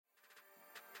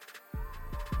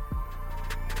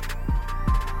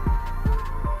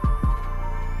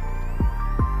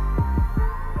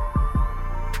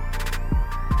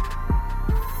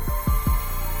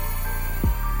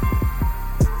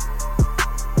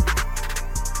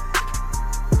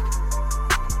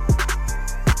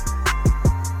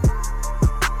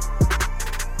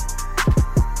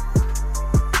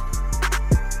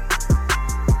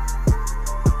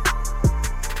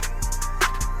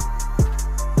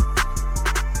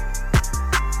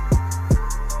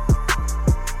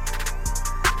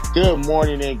Good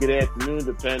morning and good afternoon,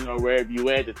 depending on wherever you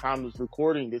at. The time of this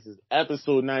recording, this is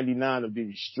episode 99 of the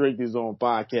Restricted Zone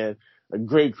podcast. A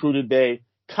great crew today,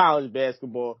 college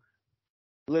basketball.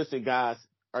 Listen, guys,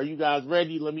 are you guys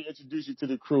ready? Let me introduce you to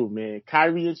the crew, man.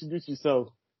 Kyrie, introduce yourself.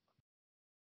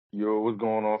 Yo, what's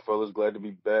going on, fellas? Glad to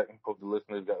be back. Hope the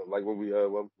listeners got like what we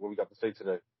got to say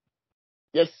today.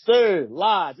 Yes, sir.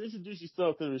 Lodge, introduce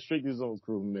yourself to the Restricted Zone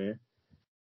crew, man.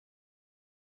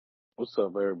 What's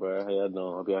up, everybody? How y'all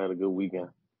doing? Hope y'all had a good weekend.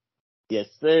 Yes,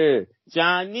 sir.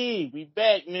 Johnny, we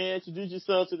back, man. Introduce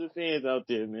yourself to the fans out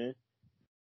there, man.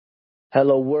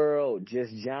 Hello, world.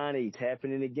 Just Johnny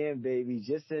tapping in again, baby.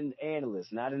 Just an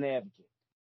analyst, not an advocate.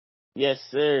 Yes,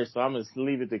 sir. So I'm going to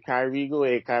leave it to Kyrie. Go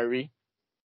ahead, Kyrie.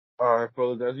 All right,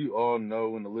 fellas, as you all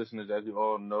know, and the listeners, as you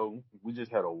all know, we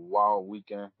just had a wild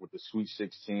weekend with the Sweet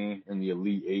 16 and the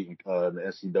Elite Eight in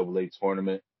the NCAA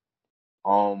tournament.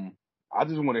 I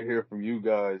just want to hear from you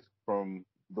guys from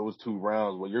those two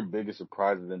rounds what your biggest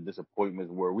surprises and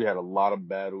disappointments were. We had a lot of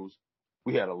battles.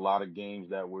 We had a lot of games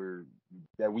I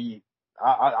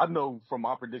know from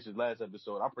my predictions last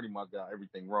episode, I pretty much got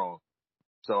everything wrong.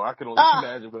 So I can only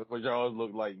imagine what y'all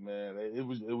look like, man. It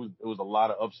was a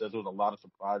lot of upsets. There was a lot of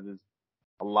surprises,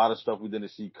 a lot of stuff we didn't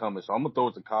see coming. So I'm gonna throw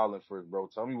it to Colin first, bro.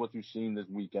 Tell me what you've seen this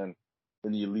weekend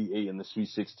in the Elite Eight and the Sweet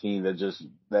 16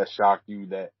 that shocked you,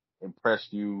 that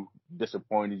impressed you,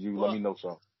 disappointed you. Let me know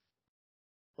something.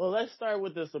 Well, let's start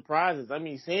with the surprises. I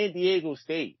mean, San Diego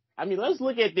State. I mean, let's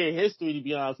look at their history, to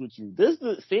be honest with you.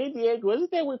 San Diego, isn't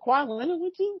that where Kawhi Leonard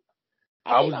went to?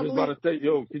 I was just about to say,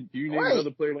 yo, do you name another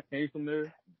player that came from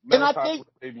there? And I think,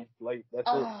 maybe, like, that's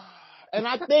it. And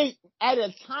I think at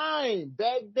a time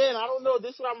back then, I don't know,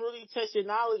 this is what I'm really testing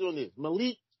knowledge on this.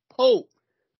 Malik Pope.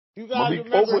 You guys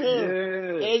remember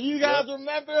him? Yeah. And you guys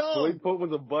remember him? Malik Pope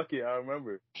was a bucket, I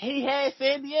remember. He had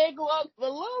San Diego up a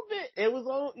little bit. It was,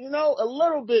 a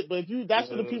little bit, but that's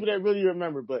for the people that really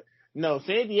remember. But no,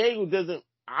 San Diego doesn't,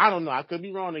 I don't know, I could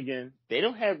be wrong again. They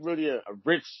don't have really a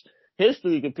rich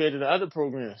history compared to the other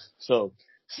programs. So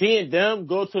seeing them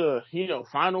go to,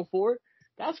 Final Four,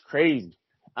 that's crazy.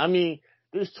 I mean,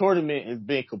 this tournament has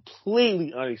been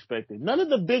completely unexpected. None of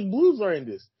the big blues are in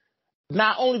this.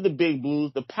 Not only the big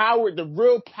blues, the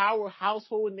real power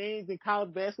household names in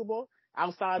college basketball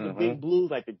outside the big blues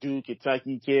like the Duke,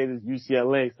 Kentucky, Kansas,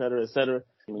 UCLA, et cetera, et cetera.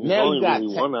 I mean, now you got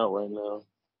really one out right now.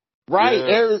 Right.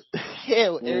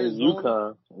 Yeah.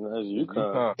 Arizona.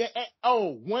 UConn.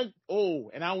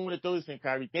 And I want to throw this in,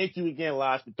 Kyrie. Thank you again,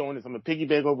 Lodge, for throwing this. I'm going to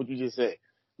piggyback over what you just said.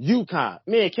 UConn.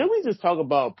 Man, can we just talk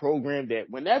about a program that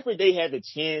whenever they have a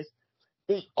chance,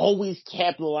 they always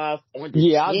capitalize on the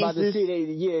chances. I was about to say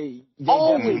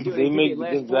they make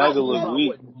Gonzaga look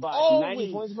weak.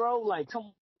 90 points, bro. Like,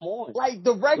 come on. Like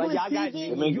the regular season,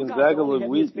 they make Gonzaga look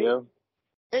weak, yo.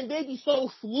 And they be so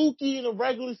fluky in the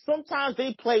regular. Sometimes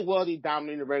they play well, they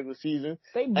dominate the regular season.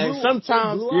 They blew out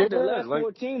the last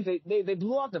four teams. They've been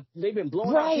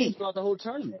blowing out teams throughout the whole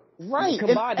tournament. Right.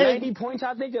 Combined 90 points,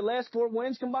 I think their last 4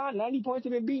 wins combined, 90 points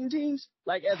they've been beating teams.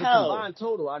 Like as a combined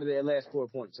total out of their last 4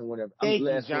 points or whatever. Thank you,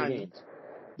 last Johnny.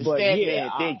 4 games.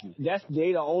 But thank you.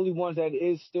 They the only ones that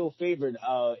is still favored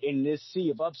in this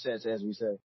sea of upsets, as we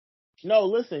say. No,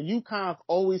 listen, UConn's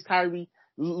always, Kyrie.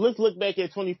 Let's look back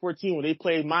at 2014 when they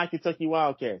played my Kentucky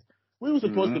Wildcats. We were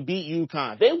supposed to beat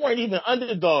UConn. They weren't even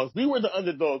underdogs. We were the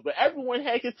underdogs, but everyone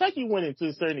had Kentucky winning to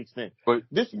a certain extent. But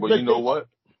you know what?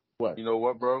 What? You know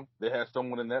what, bro? They had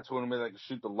someone in that tournament that could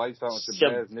shoot the lights out with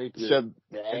Shabazz Napier. And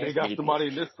they got somebody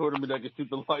in this tournament that can shoot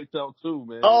the lights out too,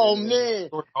 man. Oh, man.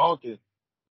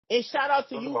 And shout out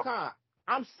to UConn.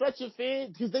 I'm such a fan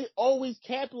because they always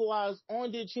capitalize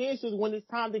on their chances when it's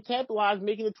time to capitalize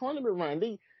making a tournament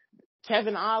run.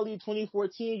 Kevin Ollie,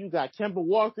 2014, you got Kemba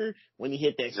Walker when he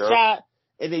hit that shot.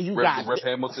 And then you got Rip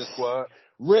Hamilton squad.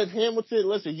 Rip Hamilton.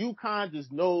 Listen, UConn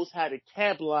just knows how to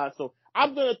capitalize. So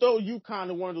I'm going to throw UConn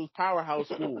in one of those powerhouse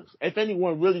schools. If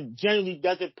anyone really genuinely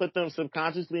doesn't put them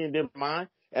subconsciously in their mind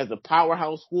as a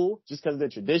powerhouse school, just because of their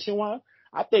tradition-wise,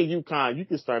 I think UConn, you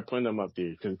can start putting them up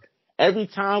there. Because every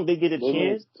time they get a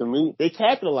chance, to me, they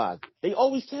capitalize. They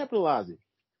always capitalize it.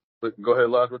 But go ahead,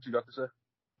 Lodge. What you got to say?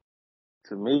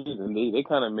 To me, they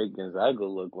kind of make Gonzaga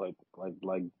look like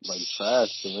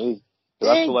trash to me.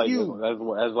 Thank I feel like you.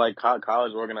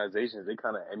 college organizations, they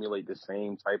kind of emulate the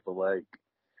same type of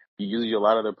usually a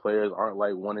lot of their players aren't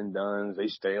like one and dones. They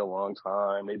stay a long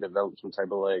time. They develop some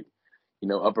type of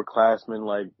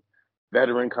upperclassmen,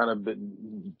 veteran kind of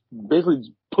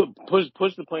basically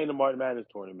push the play in the March Madness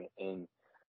tournament. And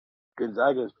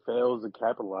Gonzaga fails to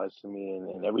capitalize to me.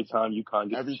 And every time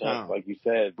UConn gets a chance, like you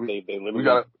said, they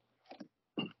literally.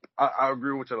 I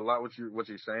agree with you a lot. What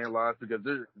you're saying, Lodge, because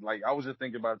like I was just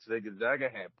thinking about it today. Gonzaga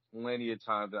had plenty of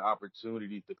times and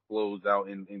opportunities to close out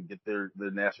and get their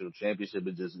national championship.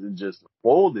 It just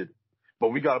folded. But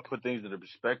we got to put things into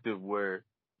perspective where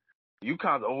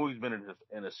UConn's always been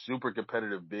in a super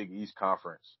competitive Big East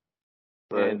conference,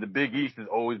 Right. and the Big East has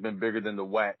always been bigger than the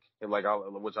WAC, and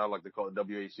which I like to call it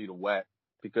WAC, the WAC,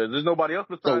 because there's nobody else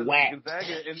The besides WAC.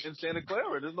 Gonzaga and Santa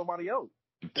Clara. There's nobody else.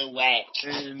 The WAC.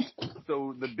 And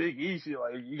so the Big East,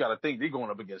 you got to think they're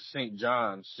going up against St.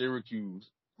 John's, Syracuse,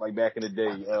 like back in the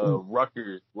day,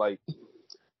 Rutgers. Like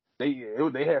they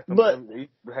had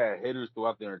hitters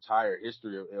throughout their entire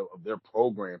history of their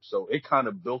program. So it kind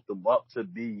of built them up to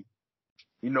be,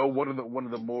 one of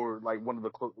the more like one of the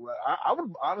close. I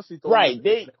would honestly throw them in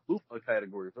the Lupa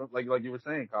category, like you were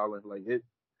saying, Colin. Like it,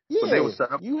 but they were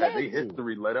set up. Had their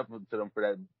history led up to them for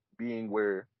that being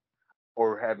where.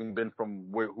 Or having been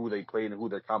from who they played and who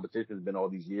their competition has been all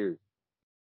these years.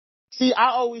 See, I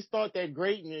always thought that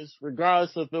greatness,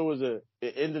 regardless if it was an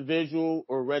individual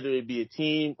or whether it be a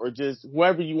team or just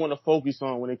whoever you want to focus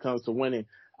on when it comes to winning,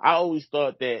 I always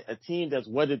thought that a team that's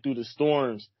weathered through the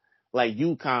storms like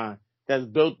UConn, that's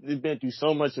been through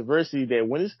so much adversity that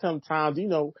when it's come times,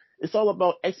 it's all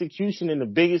about execution in the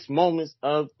biggest moments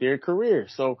of their career.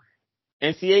 So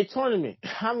NCAA tournament,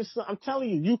 I'm telling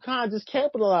you, UConn just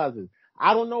capitalizes.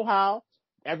 I don't know how.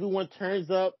 Everyone turns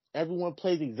up. Everyone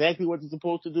plays exactly what they're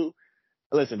supposed to do.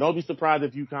 Listen, don't be surprised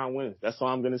if UConn wins. That's all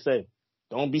I'm going to say.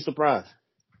 Don't be surprised.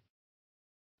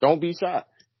 Don't be shocked.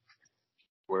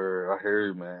 Where I hear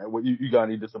you, man. What you got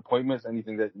any disappointments?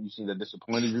 Anything that you've seen that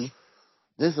disappointed you?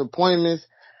 Disappointments?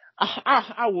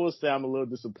 I will say I'm a little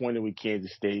disappointed with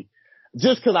Kansas State.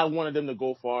 Just because I wanted them to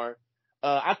go far.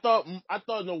 I thought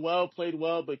Noel played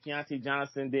well, but Keontae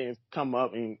Johnson didn't come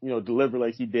up and, deliver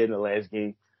like he did in the last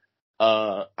game.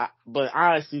 But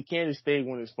honestly, Kansas State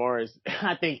went as far as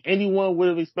I think anyone would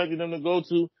have expected them to go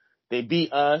to. They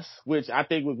beat us, which I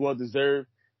think was well deserved.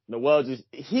 Noel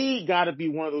he gotta be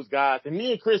one of those guys. And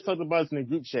me and Chris talked about this in the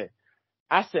group chat.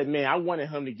 I said, man, I wanted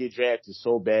him to get drafted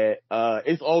so bad.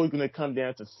 It's always going to come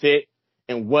down to fit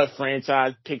and what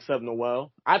franchise picks up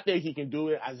Noel. I think he can do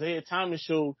it. Isaiah Thomas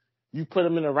showed you put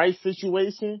him in the right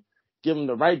situation, give him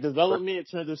the right development in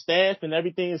terms of staff and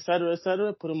everything, et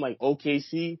cetera, put him like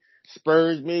OKC,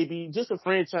 Spurs maybe, just a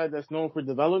franchise that's known for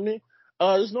development.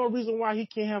 There's no reason why he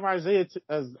can't have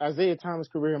Isaiah Thomas'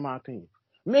 career, in my opinion.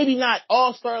 Maybe not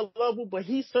all-star level, but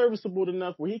he's serviceable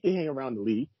enough where he can hang around the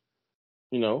league.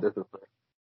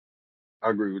 I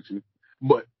agree with you.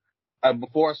 But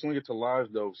before I swing it to Lodge,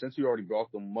 though, since you already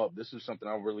brought them up, this is something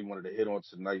I really wanted to hit on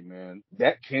tonight, man.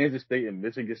 That Kansas State and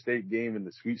Michigan State game in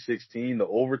the Sweet 16, the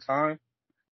overtime,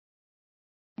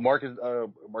 Marquise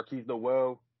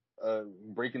Noel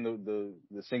breaking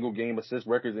the single game assist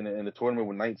records in the tournament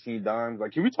with 19 dimes.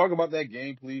 Like, can we talk about that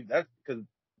game, please?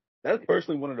 That's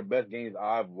personally one of the best games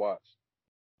I've watched,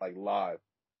 like, live.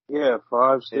 Yeah,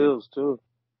 5 steals, too.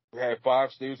 He had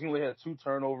 5 steals. He only had 2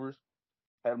 turnovers.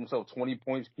 Had himself 20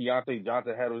 points. Keontae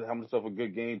Johnson had himself a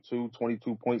good game too,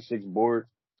 22.6 boards.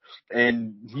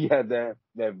 And he had that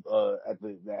at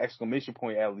the exclamation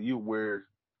point alley-oop where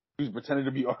he was pretending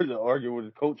to be arguing with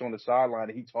his coach on the sideline,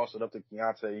 and he tossed it up to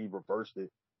Keontae and he reversed it.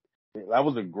 That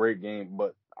was a great game,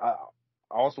 but I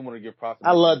also want to give props to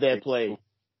I love that play.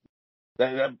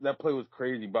 That play was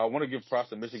crazy, but I want to give props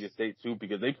to Michigan State too,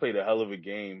 because they played a hell of a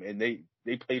game, and they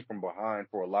played from behind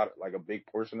for a big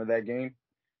portion of that game.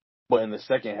 But in the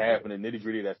second half, in the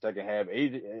nitty-gritty of that second half,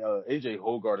 AJ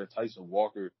Hoggard and Tyson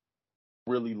Walker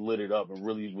really lit it up and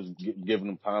really was giving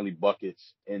them timely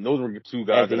buckets. And those were 2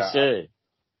 guys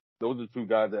those are 2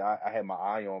 guys that I had my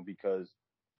eye on, because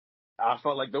I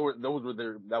felt like that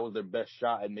was their best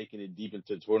shot at making it deep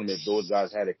into the tournament. If those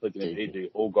guys had it clicking, and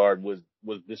AJ Hoggard was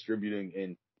distributing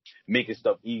and making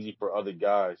stuff easy for other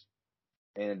guys.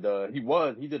 And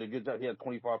he did a good job. He had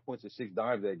 25 points and 6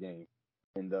 dimes that game.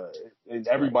 And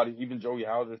everybody, even Joey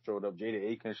Hauser showed up, Jada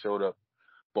Aiken showed up.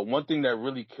 But one thing that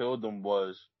really killed them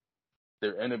was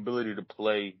their inability to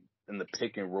play in the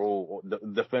pick and roll, or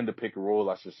defend the pick and roll,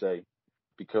 I should say,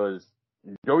 because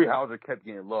Joey Hauser kept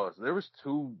getting lost. There was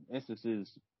 2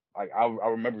 instances like I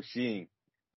remember seeing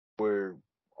where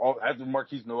after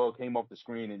Marquise Noel came off the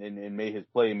screen and made his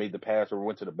play and made the pass or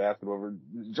went to the basket, over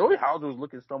Joey Hauser was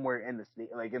looking somewhere in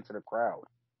into the crowd,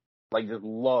 like just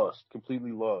lost,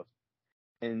 completely lost.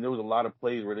 And there was a lot of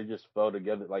plays where they just fell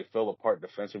apart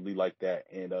defensively like that.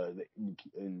 And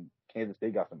Kansas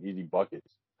State got some easy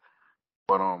buckets.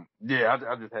 But yeah,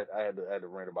 I had to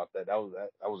rant about that. That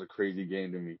was a crazy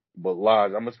game to me. But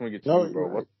Lodge, I'm just gonna get to you, bro.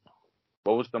 Right.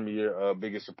 What was some of your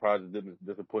biggest surprises,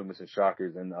 disappointments, and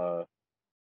shockers in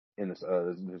in this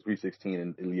Sweet 16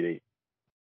 and Elite Eight?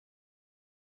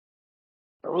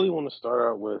 I really want to start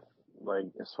out with, like,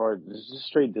 as far as just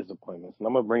straight disappointments. And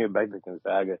I'm going to bring it back to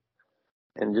Gonzaga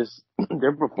and just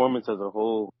their performance as a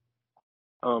whole.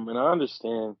 And I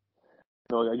understand,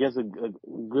 I guess a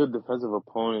good defensive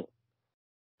opponent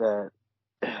that,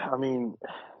 I mean,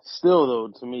 still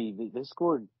though, to me, they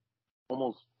scored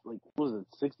almost, like, what was it,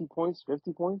 60 points,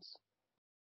 50 points?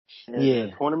 In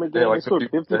a tournament game? Yeah, like they scored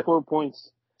 54 points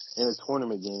in a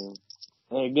tournament game.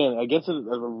 And again, against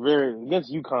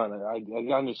UConn,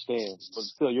 I understand, but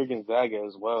still, you're Gonzaga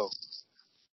as well.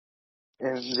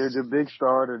 And they're big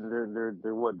starter.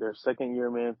 They're what? Their second year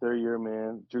man, third year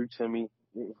man, Drew Timme.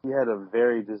 He had a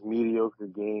very just mediocre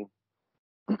game.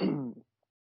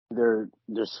 Their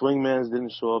swingmans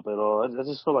didn't show up at all. I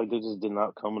just feel like they just did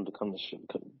not come up to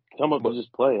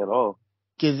just play at all.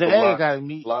 Gonzaga got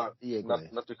me. Yeah,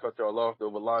 not to cut y'all off though,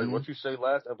 but Lodge, what you say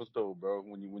last episode, bro?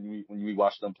 When you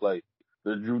watched them play,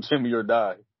 the Drew Timme or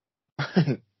die.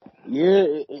 Yeah,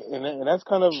 and that's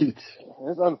kind of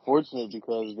it's unfortunate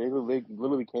because they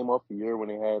literally came off the year when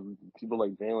they had people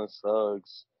like Jalen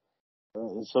Suggs,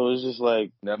 so it's just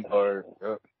like them hard.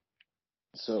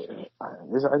 So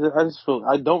I just feel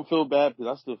I don't feel bad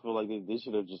because I still feel like they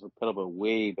should have just put up a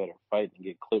way better fight and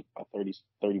get clipped by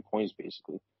 30 points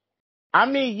basically. I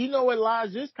mean, you know what,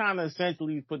 Lodge? This kind of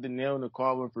essentially put the nail in the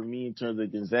coffin for me in terms of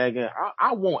Gonzaga.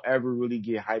 I won't ever really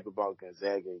get hype about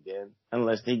Gonzaga again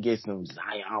unless they get some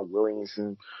Zion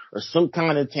Williamson or some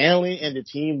kind of talent and the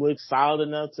team looks solid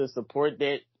enough to support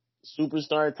that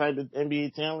superstar type of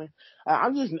NBA talent.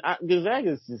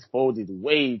 Gonzaga's just folded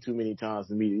way too many times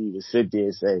for me to even sit there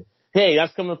and say, hey,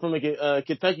 that's coming from a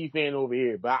Kentucky fan over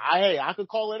here. But I could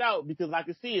call it out because I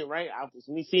could see it, right?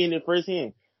 Me seeing it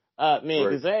firsthand. Man, right.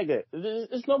 Gonzaga,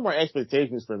 there's no more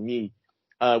expectations for me.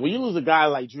 When you lose a guy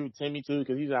like Drew Timme too,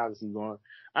 because he's obviously gone.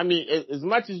 I mean, as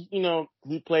much as,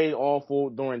 he played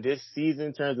awful during this season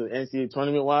in terms of NCAA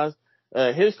tournament wise,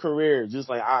 his career, just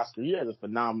like Oscar, he has a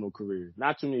phenomenal career.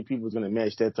 Not too many people is going to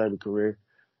match that type of career.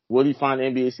 Will he find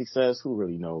NBA success? Who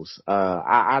really knows?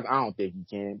 I don't think he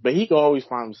can, but he can always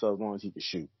find himself as long as he can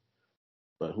shoot.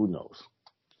 But who knows?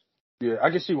 Yeah,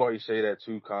 I can see why you say that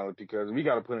too, Colin, because we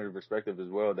got to put it in perspective as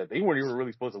well that they weren't even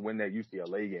really supposed to win that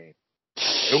UCLA game.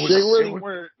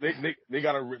 They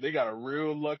got a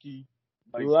real lucky,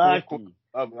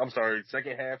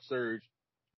 second half surge,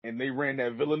 and they ran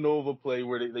that Villanova play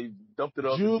where they dumped it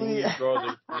off to Julius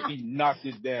Garland and he knocked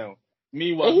it down.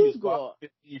 Meanwhile, he was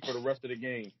 5-15 for the rest of the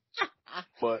game.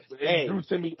 But Drew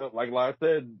Timme, like I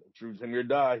said, Drew Timme or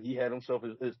die. He had himself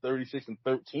his 36 and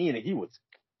 13, and he was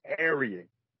carrying.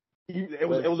 It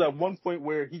was at one point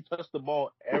where he touched the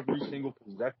ball every single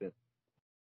possession,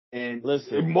 and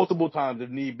multiple times if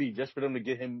need be, just for them to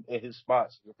get him in his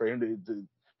spots, for him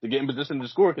to get in position to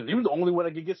score, because he was the only one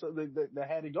that could get that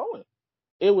had it going.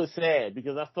 It was sad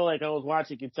because I felt like I was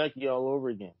watching Kentucky all over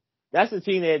again. That's the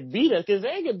team that beat us because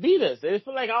they could beat us. It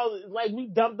felt like we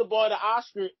dumped the ball to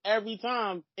Oscar every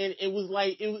time, and it was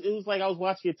like I was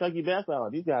watching Kentucky basketball.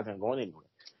 These guys aren't going anywhere.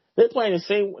 They're playing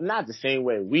not the same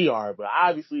way we are, but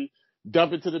obviously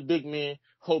dump it to the big man,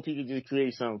 hope he can just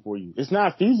create something for you. It's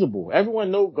not feasible.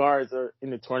 Everyone knows guards are in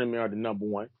the tournament are the number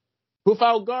one.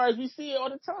 Without guards, we see it all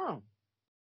the time.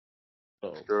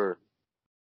 So. Sure.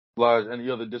 Lodge,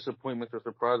 any other disappointments or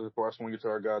surprises before I swing it to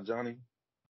our guy, Johnny?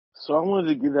 So I wanted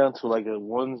to get down to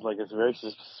a very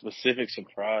specific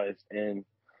surprise, and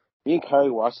me and Kyrie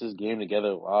watched this game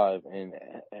together live, and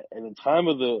at the time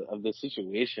of the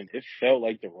situation, it felt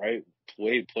like the right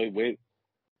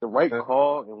the right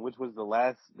call, and which was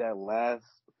that last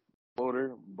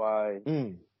floater by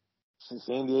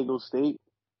San Diego State,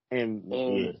 and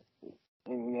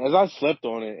as I slept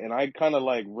on it, and I kind of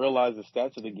realized the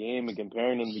stats of the game and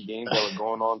comparing them to games that were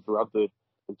going on throughout the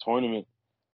tournament.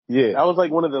 Yeah, that was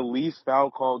one of the least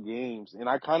foul call games, and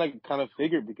I kind of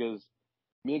figured because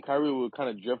me and Kyrie would kind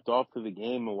of drift off to the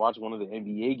game and watch one of the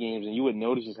NBA games, and you would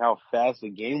notice just how fast the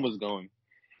game was going.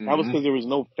 Mm-hmm. That was because there was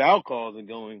no foul calls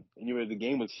going, and the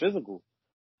game was physical,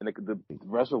 and the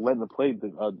refs were letting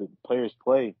the players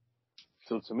play.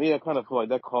 So to me, I kind of feel like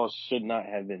that call should not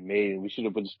have been made, and we should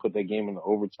have just put that game in the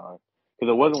overtime.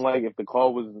 Because it wasn't like if the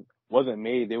call wasn't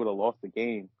made, they would have lost the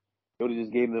game. It would have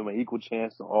just gave them an equal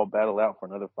chance to all battle out for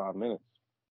another 5 minutes.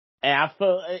 And I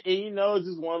feel, it's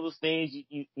just one of those things,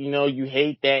 you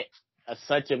hate that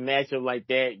such a matchup like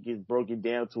that gets broken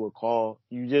down to a call.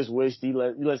 You just wish you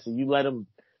let them,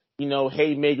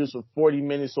 haymakers for 40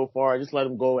 minutes so far. Just let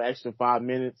them go an extra 5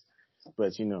 minutes.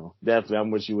 But, definitely I'm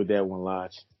with you with that one,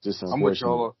 Lodge. Just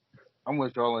unfortunate. I'm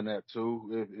with y'all in that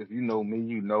too. If you know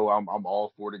me, I'm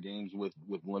all for the games with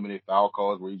limited foul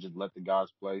calls where you just let the guys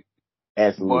play.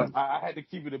 Absolutely. But I had to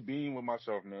keep it a beam with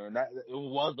myself, man. It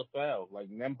was a foul. Like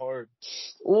Nembhard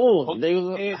Oh, hooked they his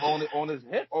was. hand on his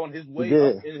hip on his He way up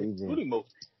did. in his He did. shooting motion.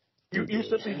 You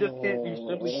simply just can't. You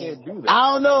simply can't do that.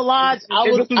 I don't know, Lodge.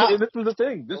 And this was the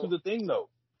thing. This was the thing, though.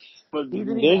 But He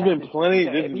didn't even there's have been to do plenty.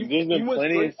 that. There's If he been went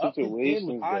plenty of straight up, his hand was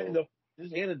situations high though. enough.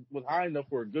 His hand was high enough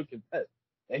for a good contest,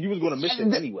 and he was going to miss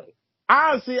it anyway.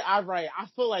 Honestly, I'm right. I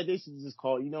feel like they should just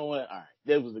call. You know what? All right,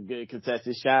 that was a good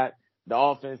contested shot. The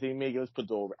offense they make it was put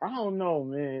over. I don't know,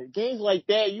 man. Games like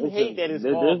that, you hate that it's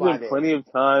called There's by been that. plenty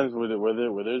of times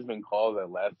where there's been calls at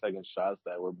last second shots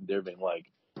that were there've been like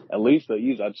at least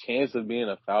a chance of being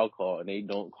a foul call, and they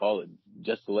don't call it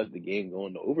just to let the game go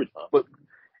into overtime. But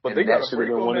and they got that a should have break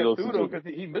been on one of that those too, though, situations.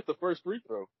 because he missed the first free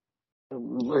throw.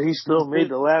 But he still made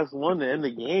the last one to end the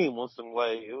game on some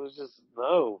like it was just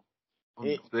no.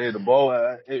 The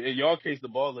ball. In y'all case, the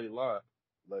ball ain't lie.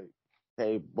 Like,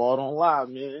 hey, ball don't lie,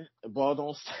 man. The ball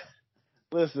don't.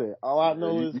 Listen, all I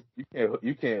know is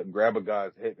you can't grab a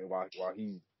guy's hip while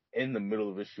he's in the middle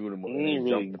of his shooting He and didn't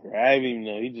then really grab him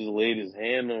though. He just laid his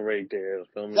hand on right there.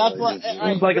 that's what. It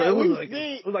was like a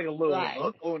little right.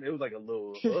 hook on. It was like a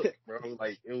little hook, bro.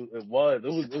 Like it was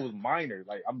minor.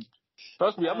 Like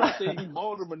trust me, I'm not saying he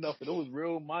mauled him enough, but it was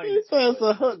real minor. It's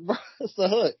a hook, bro. It's a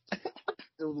hook.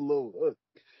 It was a little hook.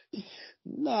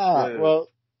 Nah, yeah. Well,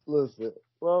 listen.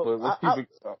 Well, but let's keep it.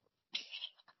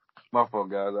 My fault,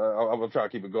 guys. I'm gonna try to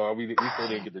keep it going. We still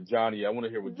didn't get to Johnny. I want to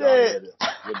hear what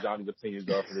Johnny's opinions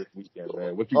are for this weekend,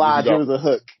 man. What you got? It was a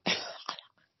hook.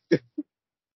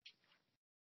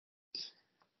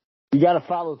 You gotta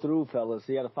follow through, fellas.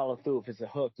 You gotta follow through. If it's a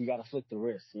hook, you gotta flick the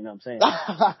wrist. You know what I'm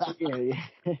saying? Yeah.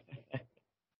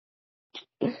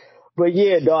 But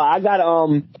yeah, dog, I got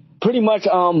pretty much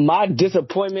my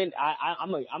disappointment.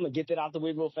 I'm gonna get that out the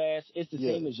way real fast. It's the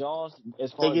same as y'all's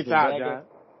as far as Zaga.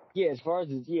 Yeah, as far as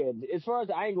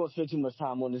I ain't gonna spend too much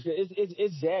time on this.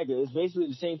 It's Zaga. It's basically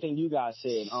the same thing you guys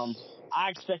said. I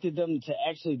expected them to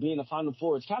actually be in the Final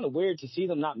Four. It's kind of weird to see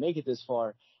them not make it this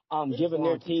far, given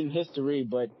their team history.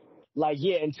 But like,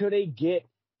 yeah, until they get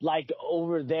like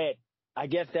over that, I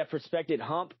guess that prospected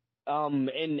hump, in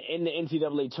the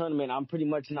NCAA tournament, I'm pretty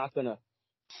much not gonna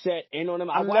set in on them.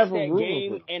 I watched that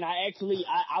game, and I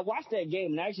watched that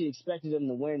game, and I actually expected them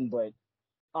to win, but.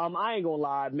 I ain't gonna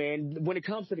lie, man. When it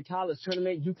comes to the college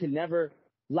tournament, you can never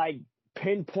like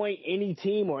pinpoint any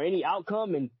team or any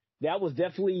outcome, and that was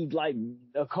definitely like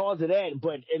a cause of that.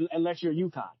 But unless you're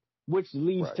UConn, which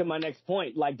leads to my next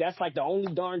point. Like that's like the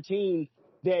only darn team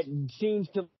that seems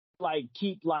to like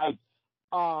keep like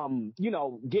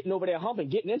getting over that hump and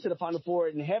getting into the Final Four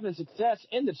and having success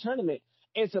in the tournament.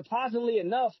 And surprisingly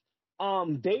enough,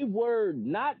 they were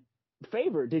not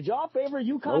favored. Did y'all favor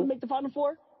UConn to make the Final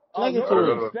Four? I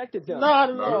expected them.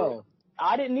 No.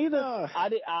 I didn't either. I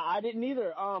didn't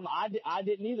either. I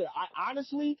didn't either. I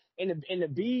honestly, and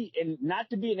not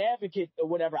to be an advocate or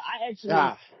whatever, I actually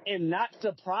am not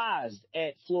surprised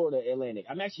at Florida Atlantic.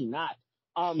 I'm actually not.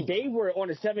 They were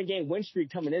on a 7-game win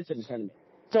streak coming into the tournament.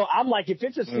 So I'm like, if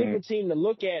it's a sleeper team to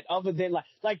look at other than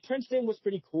like Princeton was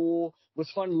pretty cool, was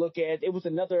fun to look at. It was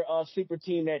another sleeper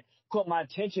team that caught my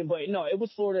attention, but no, it was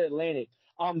Florida Atlantic.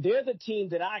 They're the team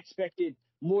that I expected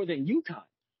more than UConn.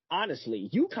 Honestly,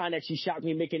 UConn actually shocked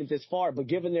me making it this far, but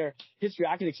given their history,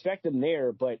 I could expect them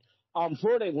there. But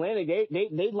Florida Atlantic,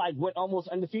 they like went almost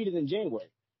undefeated in January.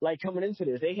 Like coming into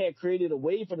this, they had created a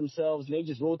way for themselves, and they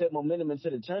just rolled that momentum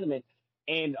into the tournament.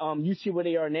 And you see where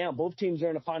they are now. Both teams are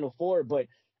in the Final Four. But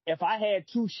if I had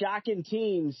two shocking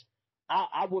teams,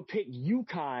 I would pick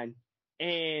UConn,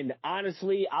 and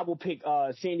honestly, I would pick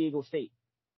San Diego State.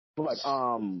 But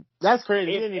that's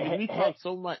crazy. We talk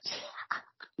so much.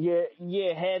 Yeah,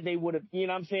 had they would have, you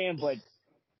know what I'm saying? But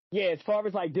yeah, as far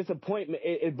as like disappointment,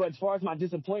 but as far as my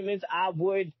disappointments, I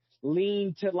would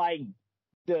lean to like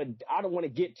I don't want to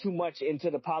get too much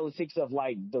into the politics of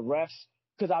like the refs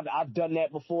because I've done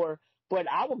that before, but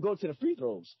I would go to the free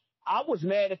throws. I was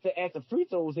mad at the free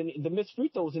throws and the missed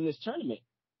free throws in this tournament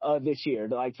this year,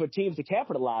 like for teams to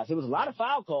capitalize. There was a lot of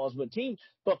foul calls, but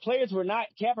players were not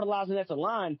capitalizing at the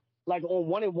line like on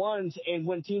 1-and-1s and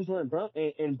when teams were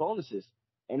in bonuses.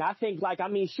 And I think,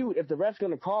 if the ref's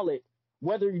going to call it,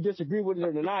 whether you disagree with it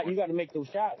or not, you got to make those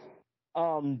shots.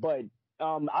 But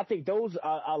I think those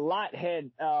a lot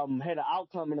had an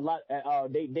outcome and a lot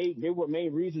they were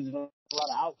main reasons in a lot of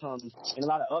outcomes and a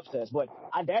lot of upsets. But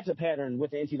that's a pattern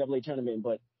with the NCAA tournament.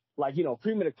 But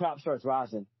cream of the crop starts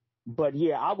rising. But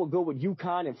yeah, I will go with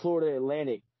UConn and Florida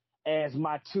Atlantic as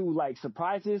my two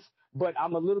surprises. But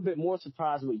I'm a little bit more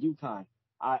surprised with UConn.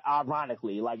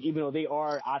 Ironically, even though they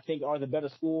I think are the better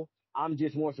school, I'm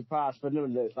just more surprised for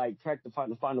them to crack the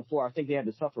Final Four. I think they had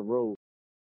the tougher road.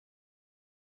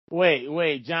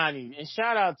 Wait, Johnny, and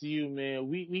shout out to you, man.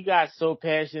 We got so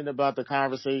passionate about the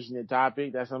conversation and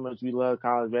topic. That's how much we love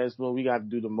college basketball. We got to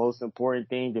do the most important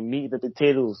thing, the meat and the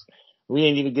potatoes. We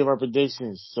didn't even give our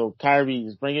predictions. So, Kyrie,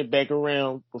 just bring it back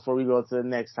around before we go to the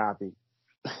next topic.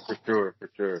 For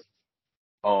sure.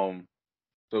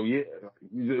 So yeah,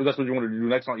 that's what you want to do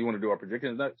next time. You want to do our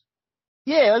predictions next?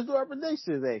 Yeah, let's do our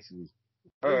predictions. Actually,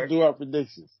 let's do our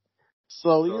predictions.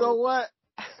 So you know what?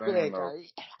 Go ahead, Kyrie.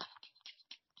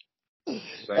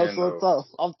 I'm so tough.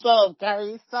 I'm tough,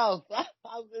 Kyrie. It's tough.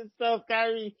 I'm just tough,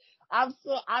 Kyrie. I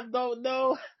don't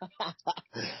know.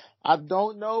 I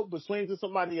don't know, but swing to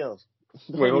somebody else.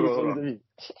 Wait, hold on.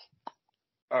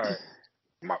 All right.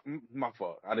 My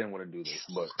fault. I didn't want to do this,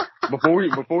 but before we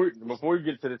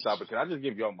get to this topic, can I just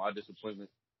give y'all my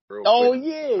disappointment real quick?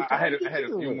 Yeah. I had a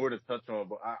few more to touch on,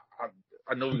 but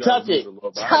I know we got to move a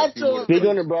little bit. Speak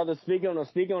on it, brother. Speak on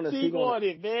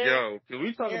it, man. Yo, can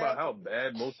we talk about how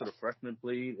bad most of the freshmen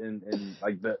played and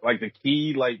the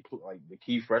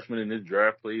key freshmen in this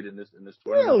draft played in this tournament?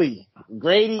 Really?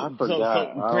 Grady. I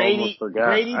forgot. Grady.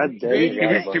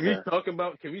 Can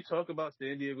we talk about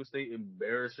San Diego State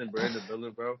embarrassing Brandon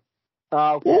Miller, bro?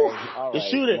 Okay. All right. The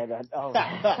shooter.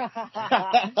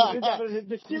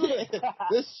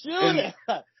 The shooter.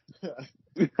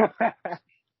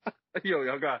 Yo,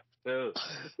 y'all got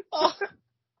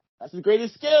that's his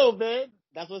greatest skill, man.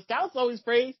 That's what scouts always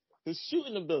praise. His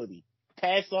shooting ability.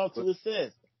 Pass off to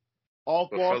assist. Off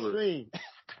ball screen.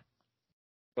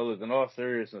 Fellas, in all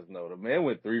seriousness, no, the man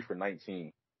went 3 for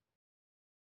 19.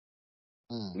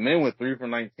 The man went 3 for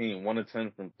 19, 1 of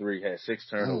 10 from 3, had 6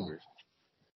 turnovers.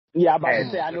 Yeah, I'm about to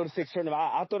say, I know the 6 turnovers.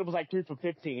 I thought it was like 3 for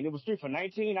 15. It was 3 for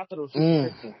 19. I thought it was 3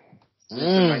 for 15.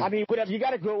 I mean, whatever. You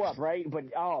got to grow up, right? But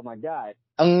oh my God.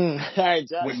 All right,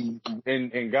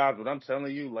 and guys, what I'm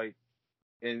telling you, like,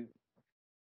 and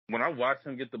when I watched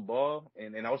him get the ball,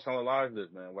 and I was telling Elijah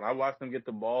this, man, when I watched him get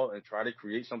the ball and try to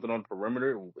create something on the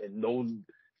perimeter, and those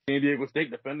San Diego State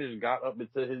defenders got up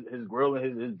into his grill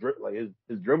and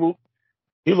his dribble,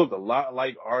 he looked a lot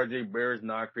like R.J. Barrett's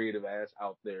non-creative ass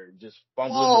out there, just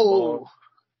fumbling the ball.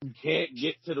 You can't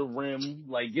get to the rim,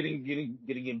 like getting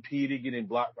impeded, getting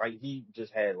blocked. Like he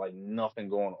just had like nothing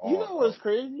going on. You know what's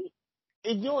crazy?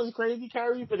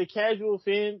 Kyrie, for the casual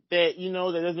fan that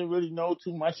that doesn't really know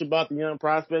too much about the young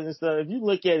prospects and stuff. If you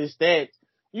look at his stats,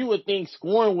 you would think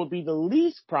scoring would be the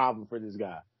least problem for this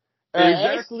guy.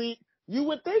 Exactly. Actually, you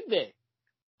would think that.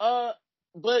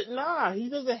 But nah, he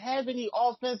doesn't have any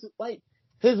offensive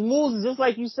his moves is just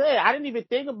like you said. I didn't even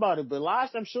think about it, but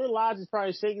I'm sure Lodge is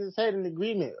probably shaking his head in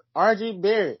agreement. R.J.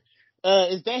 Barrett,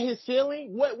 is that his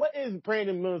ceiling? What is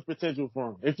Brandon Miller's potential for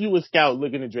him? If you were a scout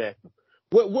looking to draft him,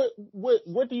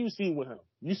 what do you see with him?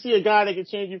 You see a guy that can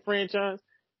change your franchise?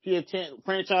 He a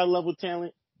franchise level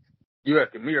talent? You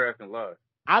asking me or asking Lodge?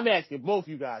 I'm asking both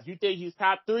you guys. You think he's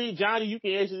top 3? Johnny, you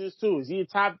can answer this too. Is he a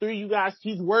top 3? You guys,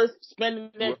 he's worth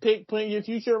spending that pick, putting your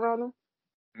future around him?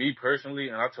 Me personally,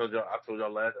 and I told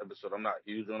y'all last episode, I'm not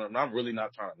huge on him. And I'm really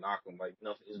not trying to knock him. Like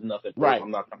nothing is nothing. Right. I'm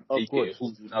not trying to take it.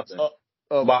 Nothing.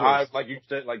 But like you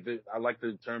said, I like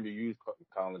the term you use,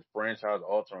 Collins, franchise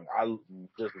altering. I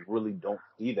just really don't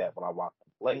see that when I watch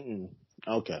him play.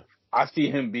 Okay. I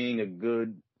see him being a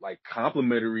good,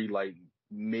 complimentary,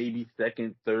 maybe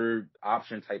second, third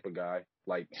option type of guy.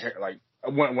 When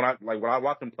I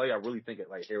watch him play, I really think it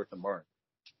like Harrison Barnes.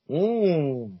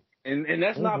 And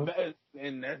that's not bad.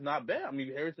 And that's not bad. I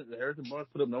mean, Harrison Barnes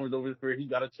put up numbers over his career. He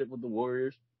got a chip with the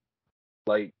Warriors.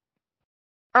 But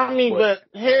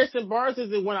Harrison Barnes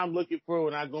isn't what I'm looking for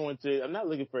when I go into. I'm not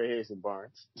looking for Harrison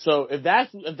Barnes. So if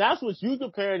that's what you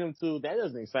compared him to, that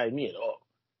doesn't excite me at all.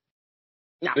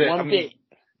 Not one bit.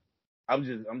 I'm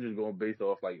just going based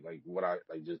off what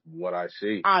I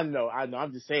see. I know.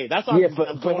 I'm just saying. That's all. Yeah,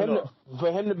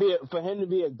 for him to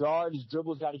be a guard, his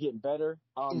dribbles got to get better.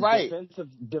 Right.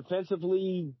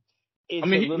 Defensively. He's a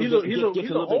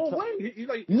whole way. He's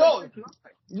like no,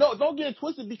 don't get it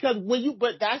twisted because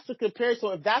but that's the comparison.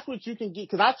 So if that's what you can get,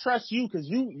 because I trust you because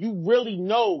you really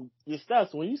know your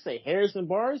stuff. So when you say Harrison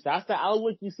Barnes, that's the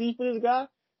outlook you see for this guy.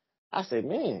 I say,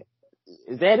 man,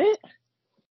 is that it?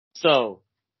 So.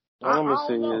 All I'm gonna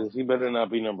say is he better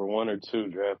not be number 1 or 2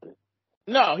 drafted.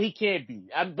 No, he can't be.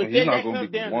 But he's not going to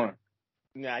be 1.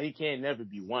 Nah, he can't never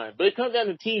be 1. But it comes down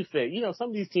to team fit. Some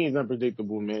of these teams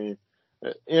unpredictable, man.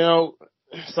 So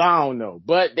I don't know.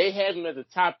 But they have him as a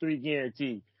top 3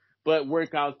 guarantee. But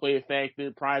workouts play a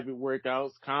factor, private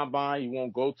workouts, combine, he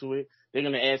won't go to it. They're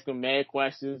gonna ask him mad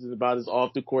questions about his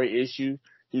off the court issues.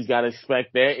 He's gotta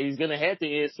expect that. And he's gonna have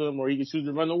to answer them or he can choose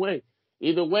to run away.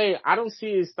 Either way, I don't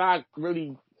see his stock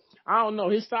really. I don't know.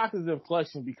 His stock is in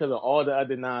flux because of all the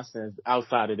other nonsense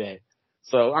outside of that.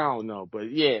 So I don't know,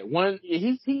 but yeah,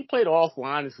 he played awful,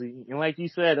 honestly, and like you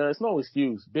said, it's no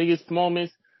excuse. Biggest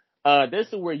moments, this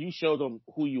is where you show them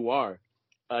who you are.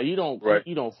 You don't Right.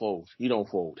 you don't fold. You don't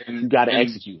fold. And You got to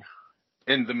execute.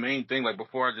 And the main thing, like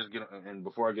before I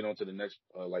get on to the next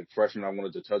like freshman, I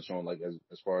wanted to touch on like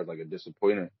as far as like a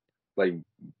disappointment, like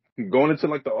going into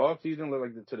like the off season,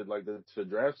 to the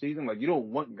draft season, like you don't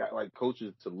want like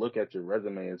coaches to look at your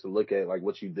resume and to look at like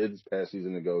what you did this past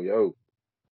season and go, yo,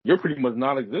 you're pretty much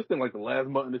non-existent like the last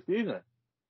month of the season.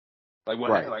 Like what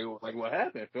Right. like what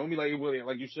happened? Feel me? Like it really,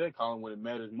 like you said, Colin, when it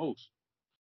matters most.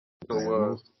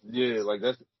 So yeah, like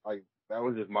that's like that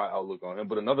was just my outlook on him.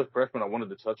 But another freshman I wanted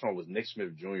to touch on was Nick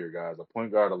Smith Jr. Guys, a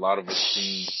point guard. A lot of us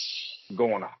seen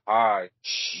going high.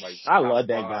 Like I love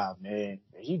that guy, man.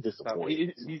 He's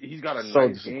disappointing. He's got a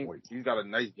nice game. He's got a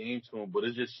nice game to him, but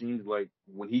it just seems like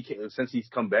since he's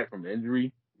come back from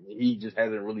injury, he just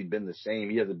hasn't really been the same.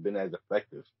 He hasn't been as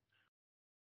effective.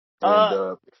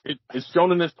 And it's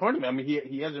shown in this tournament. I mean,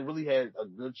 he hasn't really had a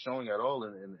good showing at all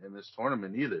in this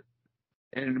tournament either.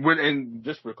 And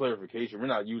just for clarification, we're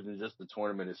not using just the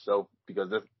tournament itself because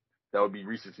that would be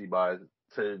recency bias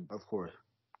of course,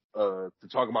 to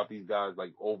talk about these guys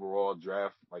like overall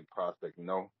draft like prospect, you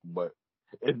know. But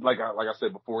it's like I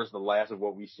said before, it's the last of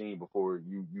what we've seen before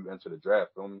you enter the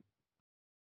draft.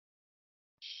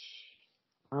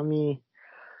 I mean,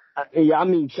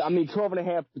 12 and a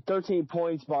half, 13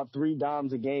 points, about 3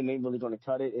 dimes a game ain't really going to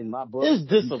cut it in my book. It's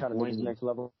disappointing. Next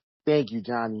level. Thank you,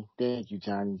 Johnny.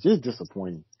 Just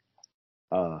disappointing.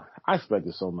 I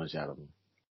expected so much out of him,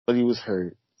 but he was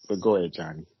hurt. But go ahead,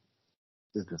 Johnny.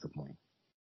 Just disappointing.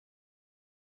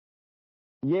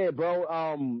 Yeah, bro.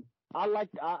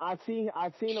 I seen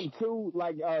him too.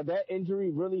 Like that injury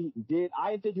really did.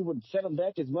 I didn't think it would set him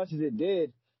back as much as it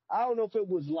did. I don't know if it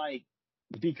was like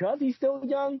because he's still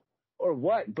young or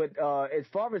what, but as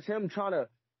far as him trying to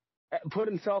put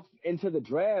himself into the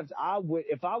draft,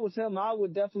 if I was him, I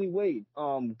would definitely wait.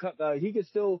 He could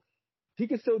still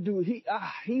do.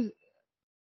 He's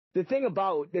the thing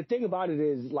about it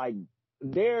is like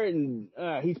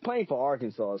he's playing for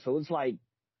Arkansas, so it's like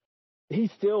he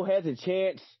still has a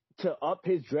chance to up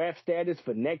his draft status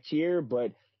for next year.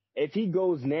 But if he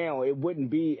goes now, he wouldn't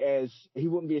be a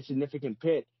significant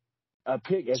pick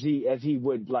as he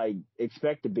would like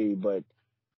expect to be. But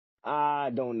I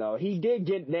don't know. He did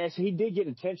get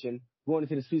attention going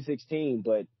into the Sweet 16,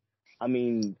 but I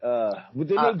mean,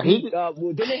 didn't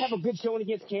they have a good showing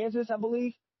against Kansas? I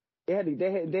believe they had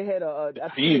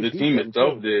the team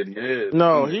itself did. Yeah.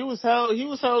 No, he was held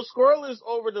scoreless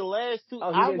over the last 2.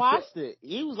 I watched it.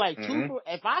 He was like 2 for,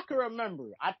 if I can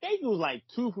remember, I think it was like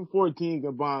 2 for 14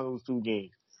 combined those 2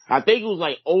 games. I think it was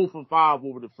like 0 for 5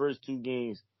 over the first 2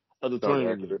 games of the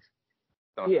tournament.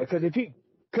 Yeah,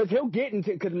 because he'll get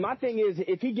into. Because my thing is,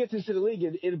 if he gets into the league,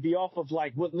 it'll be off of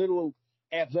like what little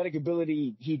athletic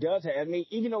ability he does have. I mean,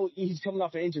 even though he's coming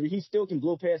off an injury, he still can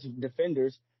blow past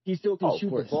defenders. He still can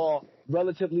shoot the ball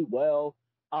relatively well.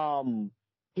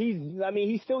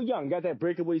 He's still young. Got that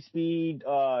breakaway speed.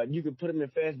 You can put him in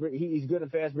fast break. He's good in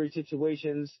fast break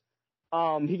situations.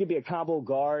 He could be a combo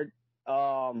guard.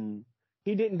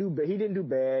 He didn't do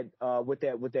bad with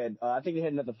that. I think they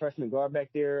had another freshman guard back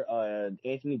there,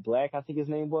 Anthony Black, I think his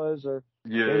name was, or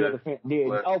they had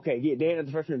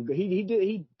another freshman.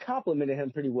 He complimented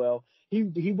him pretty well.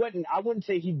 He wasn't. I wouldn't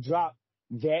say he dropped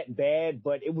that bad,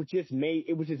 but it was just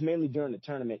mainly during the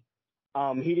tournament.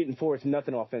 He didn't force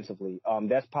nothing offensively.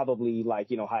 That's probably like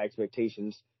high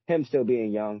expectations. Him still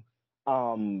being young.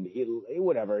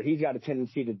 Whatever. He's got a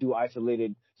tendency to do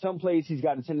isolated. Some plays he's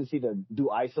got a tendency to do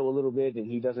ISO a little bit, and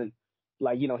he doesn't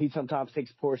he sometimes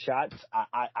takes poor shots.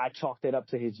 I chalk that up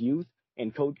to his youth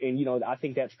and coach, and I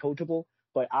think that's coachable.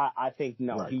 But I think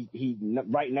no, right. he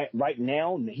right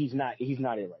now he's not it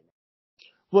right now.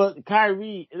 Well,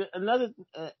 Kyrie, another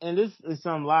and this is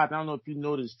some live. I don't know if you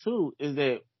noticed too, is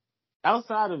that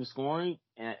outside of scoring,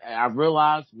 and I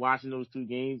realized watching those 2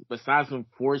 games, besides him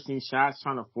forcing shots,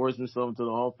 trying to force himself into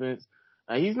the offense,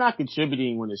 he's not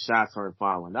contributing when the shots aren't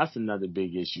falling. That's another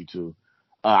big issue too.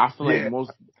 I feel like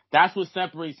that's what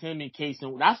separates him and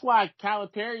Cason. That's why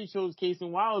Calipari chose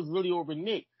Cason Wallace really over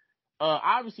Nick.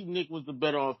 Obviously Nick was the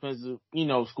better offensive,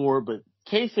 scorer, but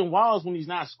Cason Wallace, when he's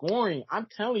not scoring, I'm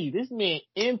telling you, this man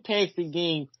impacts the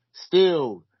game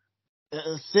still.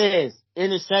 Assists,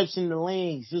 interception the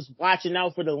lanes, just watching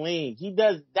out for the lane. He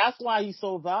does. That's why he's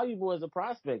so valuable as a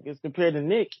prospect as compared to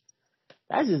Nick.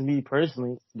 That's just me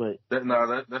personally, but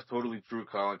that's totally true,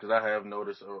 Colin. Because I have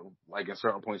noticed, like in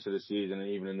certain points of the season and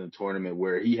even in the tournament,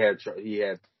 where he had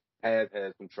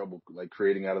some trouble like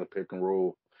creating out of the pick and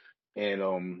roll.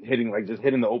 and hitting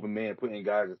the open man, putting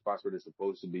guys in spots where they're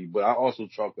supposed to be. But I also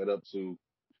chalk that up to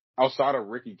outside of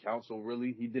Ricky Council,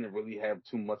 really, he didn't really have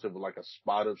too much of a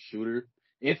spot up shooter.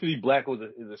 Anthony Black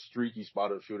is a streaky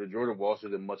spot up shooter. Jordan Walsh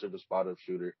isn't much of a spot up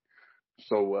shooter.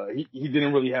 So he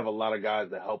didn't really have a lot of guys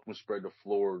to help him spread the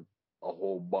floor a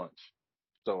whole bunch.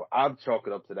 So I'd chalk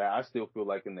it up to that. I still feel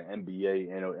like in the NBA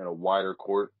in a wider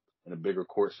court, in a bigger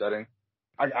court setting,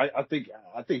 I think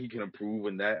he can improve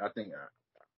in that. I think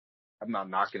I'm not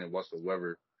knocking it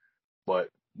whatsoever,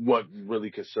 but what really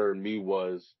concerned me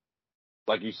was,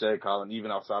 like you said, Colin,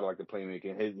 even outside of the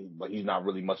playmaking, he's not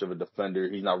really much of a defender.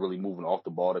 He's not really moving off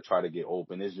the ball to try to get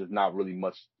open. There's just not really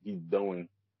much he's doing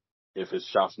if his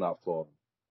shot's not falling.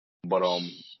 But on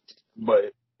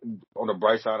the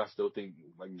bright side, I still think,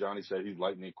 like Johnny said, he's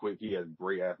lightning quick. He has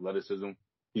great athleticism.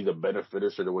 He's a better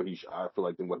finisher than I feel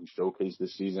like than what he showcased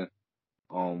this season.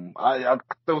 I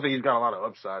still think he's got a lot of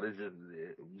upside. It's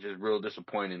just real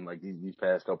disappointing, these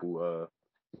past couple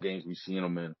games we've seen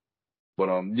him in. But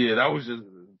yeah, that was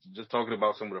just talking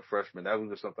about some of the freshmen. That was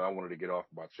just something I wanted to get off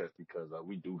my chest because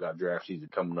we do got draft season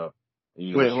coming up.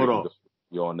 And, wait, hold on.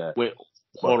 You on that? Wait,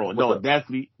 hold on. No,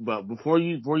 definitely. But before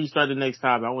you start the next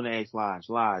topic, I want to ask Lodge.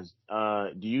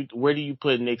 Where do you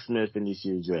put Nick Smith in this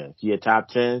year's draft? Is he a top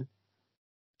 10,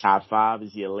 top 5?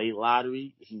 Is he a late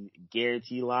lottery? Is he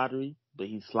guaranteed lottery, but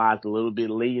he slides a little bit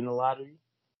late in the lottery,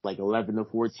 like 11 to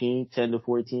 14, 10 to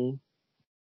 14?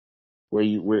 Where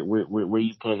you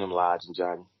putting him, Lodge and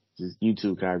Johnny? Just you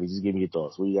two, Kyrie. Just give me your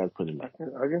thoughts. Where you guys putting him?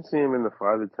 I can see him in the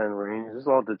 5 to 10 range. It's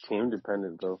all the team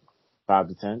dependent though. 5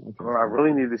 to 10. Okay. Well, I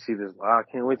really need to see this. I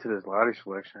can't wait till this lottery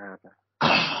selection happen.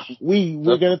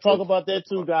 We're gonna talk about that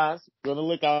too, guys. Gonna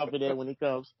look out for that when it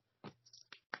comes.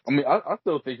 I mean, I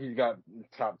still think he's got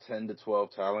top 10 to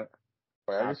 12 talent.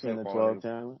 Top 10 to 12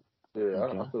 talent. Yeah,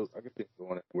 okay. I can think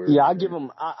of it. Yeah, I give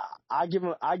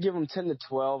him 10 to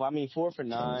 12. I mean, 4 for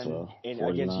 9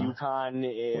 against UConn.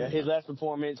 His last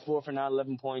performance, 4 for 9,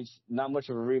 11 points. Not much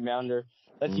of a rebounder.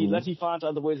 Let's he finds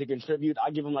other ways to contribute.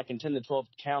 I give him a 10 to 12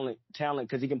 talent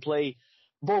because he can play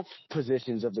both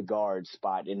positions of the guard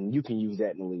spot, and you can use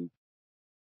that in the league.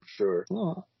 Sure.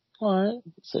 Oh, all right.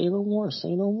 Say no more.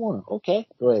 Okay.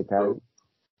 Go ahead, Kyrie. So,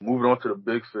 moving on to the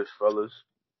big fish, fellas.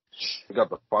 We got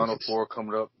the Final Four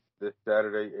coming up this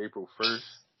Saturday, April 1st.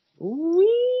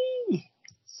 Wee.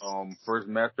 First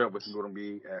matchup, which is going to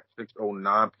be at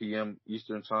 6:09 p.m.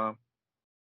 Eastern Time.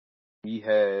 We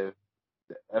have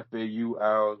the FAU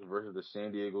Owls versus the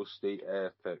San Diego State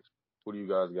Aztecs. What do you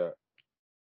guys got?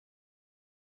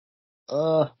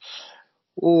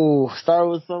 Start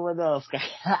with someone else.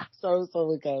 Start with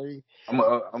someone, Kyrie. I'm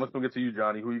gonna swing it to you,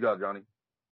 Johnny. Who you got, Johnny?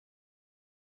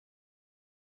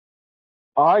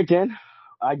 All right, then.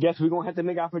 I guess we're gonna have to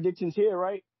make our predictions here,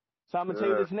 right? So I'm gonna tell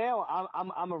you this now.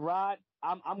 I'm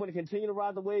gonna continue to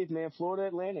ride the wave, man. Florida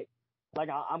Atlantic.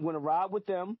 I'm gonna ride with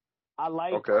them. I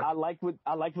like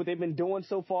what they've been doing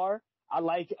so far. I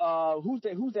like who's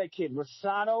that kid?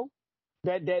 Rosado?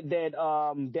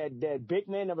 That big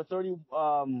man, number 30,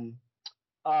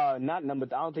 not number, I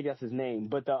don't think that's his name,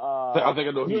 but I think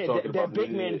I know who you're talking about. That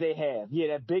big man they have. Yeah,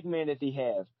 that big man that they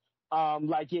have.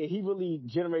 He really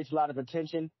generates a lot of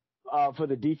attention for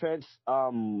the defense.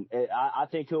 I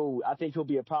think he'll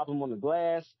be a problem on the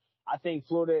glass. I think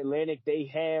Florida Atlantic,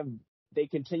 they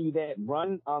continue that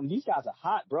run. These guys are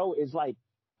hot, bro. It's I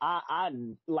at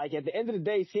the end of the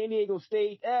day, San Diego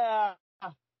State,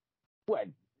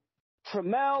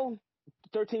 Trammell,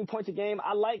 13 points a game.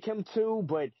 I like him too,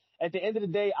 but at the end of the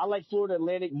day, I like Florida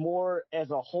Atlantic more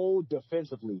as a whole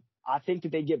defensively. I think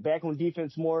that they get back on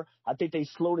defense more. I think they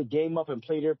slow the game up and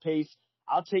play their pace.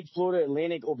 I'll take Florida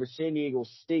Atlantic over San Diego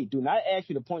State. Do not ask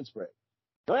me the point spread.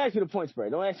 Don't ask me the point spread.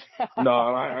 Don't ask. No,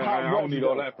 I don't need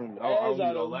all that from you. I don't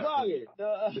need all that from you.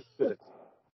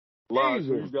 Lodge,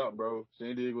 who you got, bro?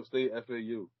 San Diego State,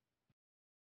 FAU.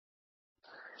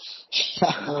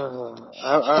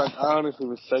 I honestly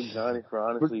respect Johnny for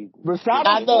honestly. I respect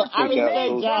Johnny.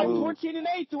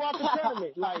 14-8 throughout the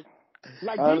tournament.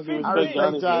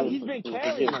 He's been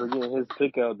carrying for getting his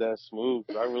pick out that smooth.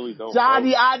 I really don't.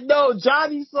 Johnny, I know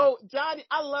Johnny.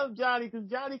 I love Johnny because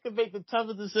Johnny can make the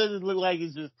toughest decisions look like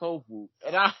it's just tofu,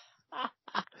 and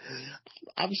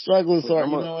I'm struggling. So you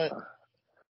know what?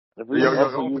 If we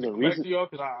using recency,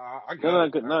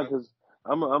 because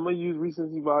I'm gonna use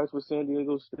recency bias with San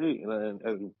Diego State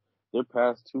and their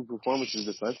past 2 performances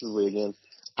defensively against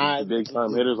the big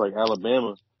time hitters like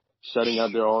Alabama, shutting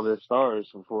out all their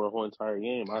stars for a whole entire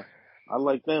game. I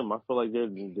like them. I feel like they're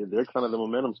kind of the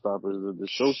momentum stoppers, the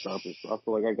show stoppers. So I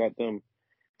feel like I got them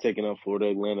taking up Florida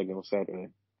Atlantic on Saturday.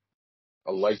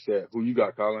 I like that. Who you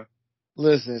got, Colin?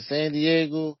 Listen, San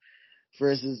Diego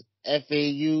versus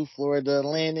FAU, Florida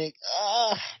Atlantic.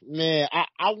 Man,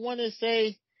 I want to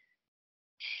say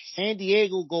San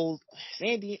Diego goes.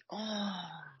 San Diego. All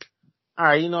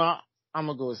right, I'm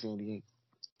gonna go with San Diego.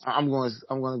 I'm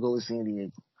gonna go with San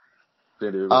Diego.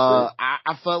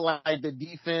 I felt like the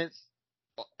defense.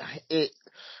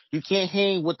 You can't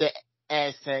hang with the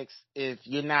Aztecs if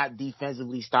you're not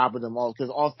defensively stopping them all.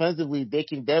 Because offensively, they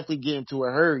can definitely get into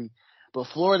a hurry. But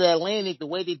Florida Atlantic, the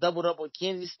way they doubled up on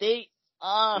Kansas State,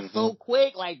 so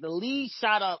quick. Like the lead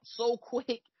shot up so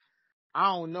quick.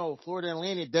 I don't know. Florida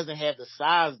Atlantic doesn't have the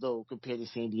size though compared to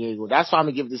San Diego. That's why I'm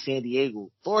gonna give it to San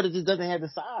Diego. Florida just doesn't have the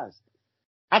size.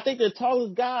 I think the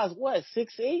tallest guy is what,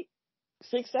 6'8",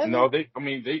 6'7"? No,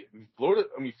 Florida.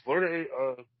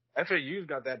 FAU's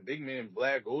got that big man,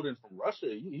 Vlad Golden from Russia.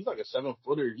 He's like a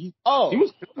 7-footer. He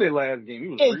was killing it last game. He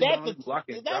was rebounding,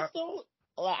 blocking shots.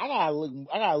 I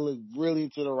gotta look really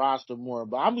into the roster more,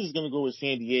 but I'm just gonna go with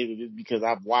San Diego just because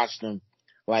I've watched them.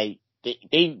 Like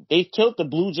they killed the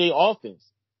Blue Jay offense.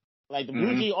 Like the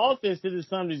Blue Jay offense did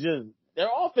something their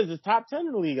offense is top 10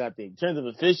 in the league, I think, in terms of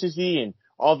efficiency and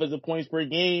offensive points per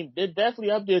game. They're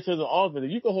definitely up there in terms of offense.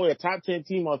 If you can hold a top 10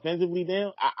 team offensively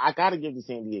down, I gotta give it to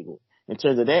San Diego in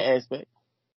terms of that aspect.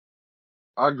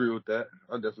 I agree with that.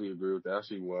 I definitely agree with that. I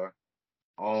see why.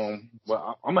 But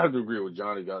I'm gonna have to agree with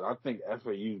Johnny, guys. I think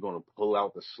FAU is gonna pull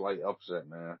out the slight upset,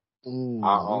 man.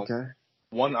 Okay.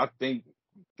 One, I think,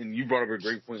 and you brought up a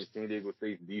great point, San Diego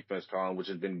State's defense, Colin, which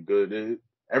has been good.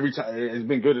 Every time it's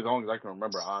been good as long as I can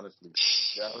remember, honestly.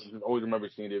 I always remember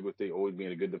San Diego State always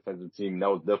being a good defensive team. And that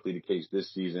was definitely the case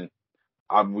this season.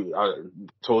 I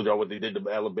told y'all what they did to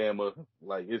Alabama.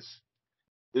 Like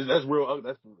that's real.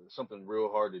 That's something real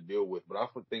hard to deal with. But I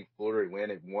think Florida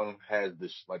Atlantic has the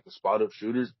spot up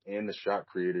shooters and the shot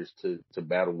creators to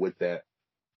battle with that.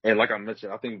 And like I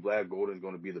mentioned, I think Vlad Golden is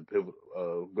going to be the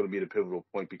pivotal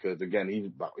point because again he's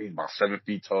about 7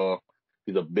 feet tall.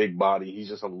 He's a big body. He's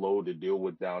just a load to deal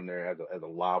with down there as a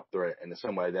lob threat, and it's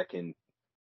somebody that can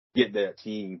get that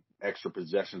team extra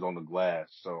possessions on the glass.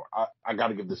 So I got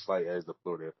to give this slight edge to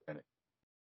Florida Atlantic.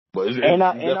 But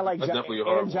I like definitely a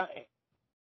hard one.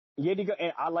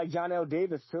 And I like John L.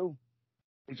 Davis too.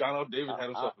 John L. Davis had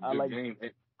himself a good game.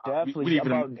 Definitely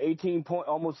about 18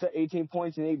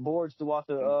 points and 8 boards throughout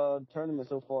the tournament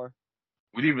so far.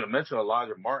 We didn't even mention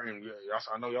Elijah Martin.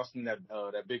 I know y'all seen that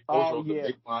big post off the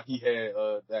big line he had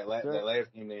that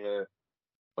last game they had.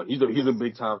 But he's a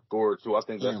big time scorer too. I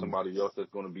think that's somebody else that's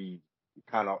going to be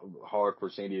kind of hard for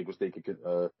San Diego State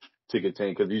to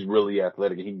contain because he's really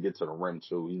athletic and he can get to the rim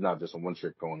too. He's not just a one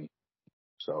trick pony.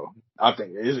 So I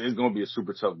think it's going to be a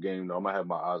super tough game though. I'm gonna have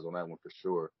my eyes on that one for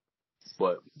sure.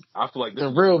 But I feel like this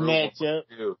is the real matchup.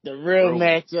 The real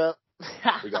matchup.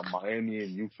 We got Miami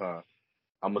and UConn.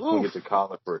 I'm going to swing it to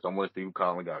Colin first. I want to see who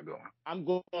Colin got going. I'm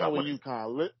going with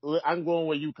UConn. I'm going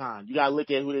with UConn. You got to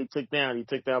look at who they took down. They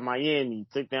took down Miami,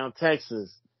 took down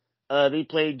Texas. They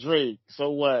played Drake. So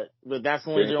what? But that's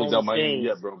only their only Miami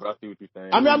yet, bro, but I see what you're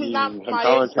saying. I mean, not Miami.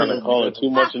 Colin's trying to call it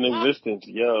too much in existence.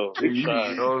 Yo,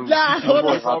 hold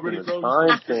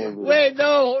on. Wait,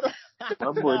 no. Hold on.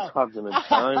 My boy talking in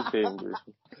time chambers.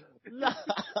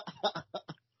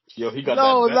 Yo, he got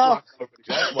that.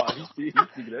 That's why he's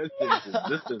speaking that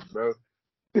distance, bro.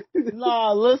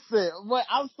 Nah, listen, but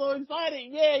I'm so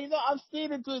excited. Yeah, I'm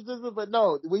seeing it to existence, but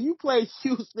no, when you play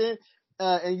Houston,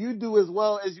 and you do as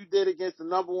well as you did against the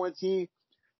number one team,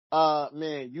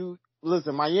 man,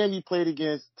 listen, Miami played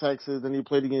against Texas and he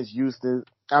played against Houston.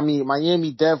 I mean,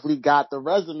 Miami definitely got the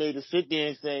resume to sit there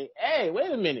and say, hey,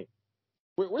 wait a minute.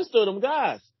 We're still them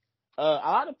guys. A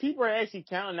lot of people are actually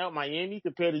counting out Miami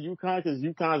compared to UConn because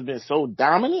UConn's been so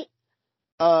dominant,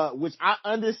 which I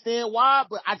understand why,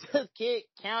 but I just can't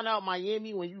count out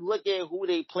Miami when you look at who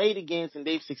they played against and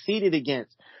they've succeeded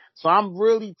against. So I'm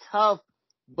really tough,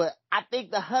 but I think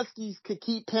the Huskies could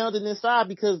keep pounding inside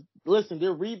because, listen,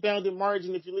 their rebounding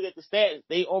margin, if you look at the stats,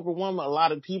 they overwhelm a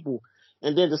lot of people.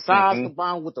 And then the size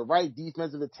combined with the right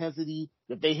defensive intensity,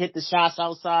 if they hit the shots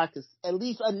outside, because at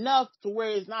least enough to where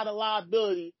it's not a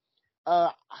liability.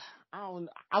 I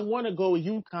want to go with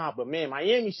UConn, but man,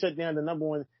 Miami shut down the number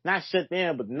one, not shut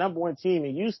down, but the number one team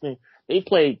in Houston. They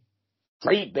played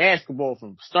great basketball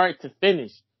from start to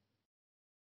finish.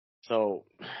 So,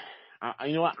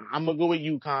 you know what? I'm going to go with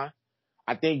UConn.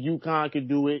 I think UConn could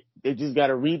do it. They just got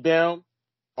to rebound.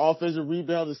 Offensive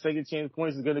rebound, the second chance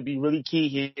points is going to be really key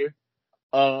here.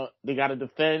 They got to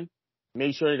defend,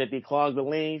 make sure that they clog the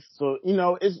lanes. So,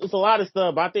 it's a lot of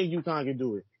stuff, but I think UConn can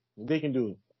do it. They can do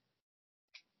it.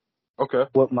 Okay.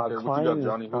 What my client is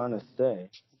trying to say.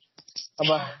 I'm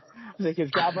about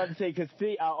to say, because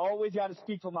I always got to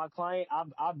speak for my client.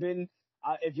 I've been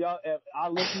if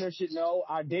our listeners should know,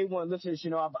 our day one listeners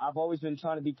should know, I've always been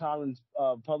trying to be Colin's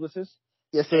publicist.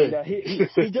 Yes, sir. And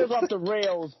he goes off the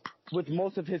rails with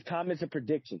most of his comments and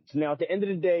predictions. Now, at the end of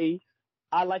the day,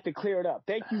 I like to clear it up.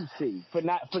 Thank you, C, for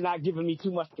not giving me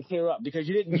too much to clear up, because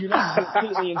you're not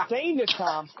completely insane this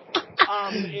time.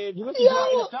 If you listen to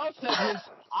the NFL segments,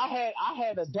 I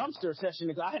had a dumpster session.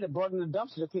 I had to brought in the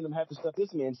dumpster to clean up half the stuff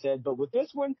this man said. But with this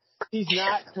one, he's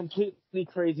not completely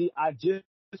crazy. I just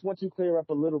want to clear up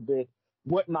a little bit.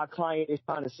 What my client is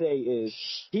trying to say is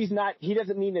he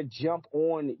doesn't mean to jump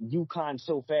on UConn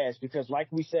so fast, because like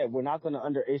we said, we're not going to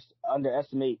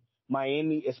underestimate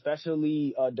Miami,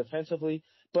 especially defensively.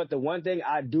 But the one thing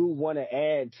I do want to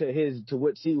add to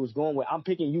what C was going with, I'm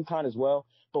picking UConn as well.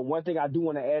 But one thing I do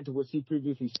want to add to what C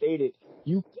previously stated,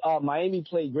 Miami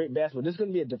played great basketball. This is going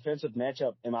to be a defensive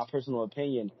matchup, in my personal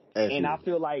opinion. And I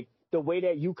feel like the way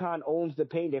that UConn owns the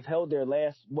paint, they've held their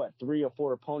last, 3 or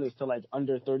 4 opponents to like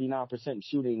under 39%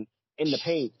 shooting in the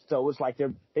paint. So it's like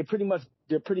they're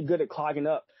pretty good at clogging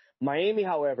up. Miami,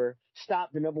 however,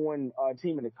 stopped the number one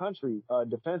team in the country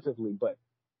defensively. But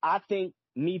I think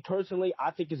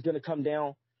it's going to come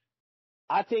down.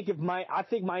 I think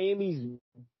Miami's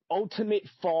ultimate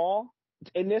fall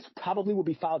in this probably will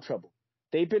be foul trouble.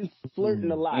 They've been flirting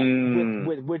a lot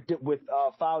with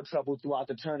foul trouble throughout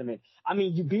the tournament. I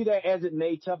mean, you be that as it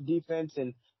may, tough defense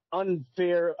and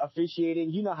unfair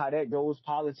officiating. You know how that goes,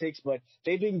 politics. But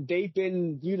they've been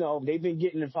getting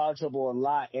in foul trouble a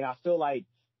lot, and I feel like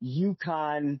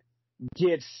UConn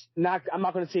I'm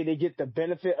not going to say they get the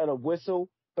benefit of the whistle,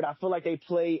 but I feel like they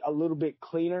play a little bit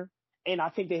cleaner, and I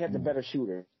think they have the better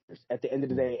shooter. At the end of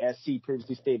the day, as C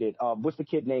previously stated, what's the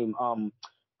kid name?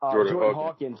 Jordan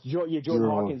Hawkins. Jordan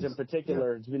Hawkins in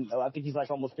particular has been. I think he's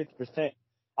like almost 50%.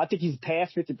 I think he's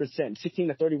past 50%, 16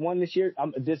 to 31 this year.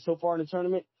 This so far in the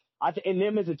tournament. And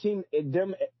them as a team,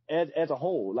 them as a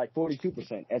whole, like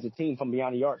 42% as a team from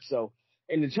beyond the arc. So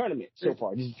in the tournament so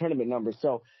far, these are tournament numbers.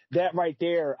 So that right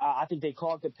there, I think they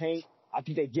clog the paint. I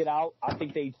think they get out. I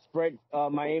think they spread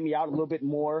Miami out a little bit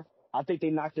more. I think they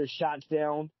knock their shots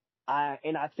down.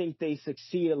 And I think they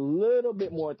succeed a little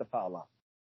bit more at the foul line.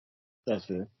 That's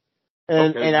it.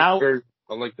 And I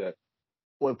like that.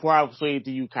 Well, before I swing it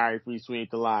to you, Kyrie, before you swing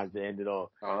it to Live to end it off,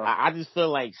 I just feel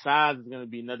like size is going to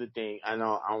be another thing. I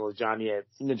know Johnny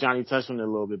touched on it a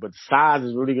little bit, but size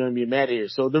is really going to be a matter here.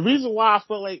 So the reason why I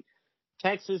feel like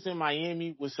Texas and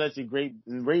Miami was such a great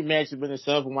matchup in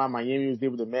itself, and why Miami was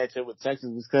able to match up with Texas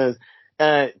was because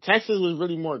Texas was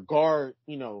really more guard,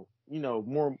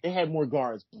 more, it had more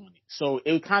guards on it. So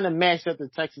it kind of matched up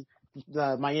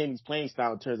Miami's playing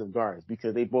style in terms of guards,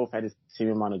 because they both had the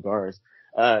same amount of guards.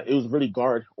 It was really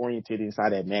guard oriented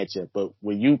inside that matchup. But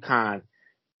with UConn,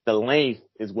 the length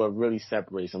is what really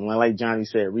separates them. Like Johnny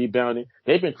said, rebounding,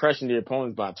 they've been crushing their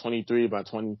opponents by 23, by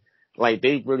 20. Like,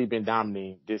 they've really been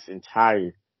dominating this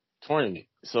entire tournament.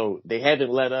 So they haven't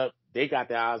let up. They got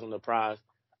their eyes on the prize.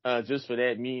 Just for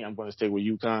that, I'm going to stay with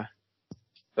UConn.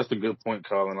 That's a good point,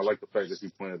 Colin. I like the fact that you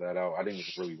pointed that out. I didn't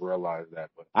really realize that,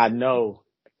 but I know.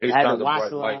 It's kind of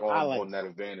bright light on that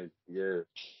advantage. Yeah.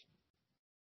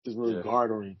 It's really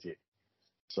guard oriented.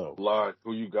 So, Live,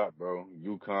 who you got, bro?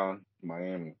 UConn,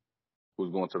 Miami.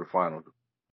 Who's going to the finals?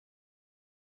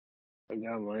 I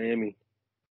got Miami.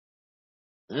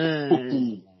 I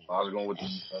was going with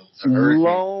the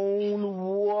Lone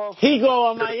Wolf. He go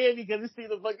on Miami because he see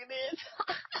the fucking is.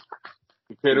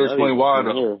 You can't explain why,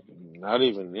 though. Not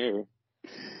even there.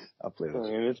 I play with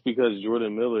you. And it's because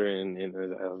Jordan Miller and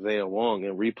Isaiah Wong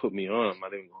and put me on. I'm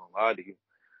not even going to lie to you.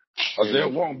 Isaiah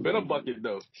Wong been a bucket,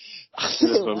 though. That's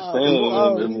what I'm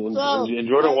saying. And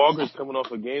Jordan Walker's coming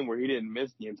off a game where he didn't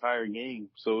miss the entire game.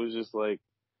 So it's just like,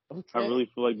 I really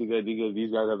feel like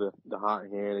these guys have the hot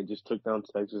hand. They just took down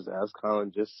Texas, as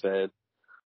Colin just said.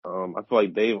 I feel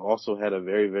like they've also had a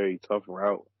very, very tough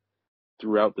route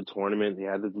throughout the tournament. They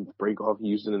had to break off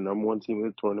Houston, the number one team in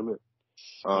the tournament.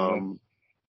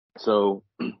 So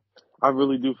I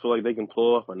really do feel like they can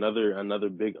pull off another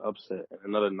big upset,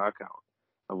 another knockout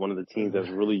of one of the teams that's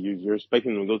really you're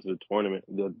expecting them to go to the tournament,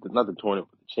 not the tournament,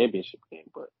 but the championship game.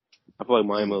 But I feel like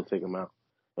Miami will take them out.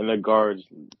 And their guards,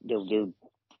 their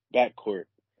backcourt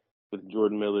with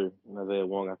Jordan Miller and Isaiah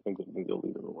Wong, I think they'll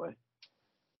lead it away.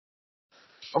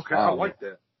 Okay, I like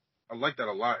that. I like that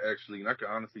a lot, actually, and I can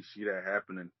honestly see that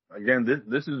happening. Again,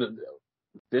 this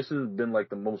has been like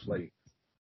the most like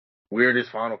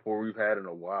weirdest Final Four we've had in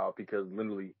a while, because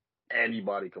literally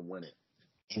anybody can win it.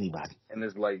 Anybody. And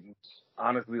it's like,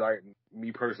 honestly, like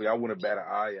me personally, I wouldn't bat an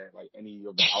eye at like any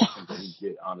of the outcomes that we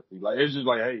get. Honestly, like it's just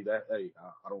like,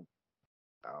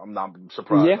 I'm not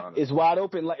surprised. Yeah, honestly. It's wide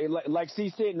open. Like C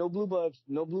said, no blue bloods.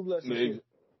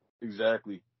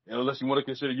 Exactly. And unless you want to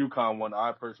consider UConn one,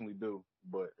 I personally do.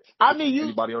 But I mean,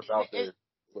 anybody else out there?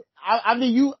 I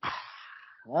mean, you.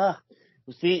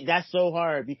 See, that's so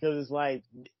hard because it's like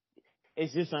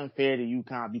it's just unfair to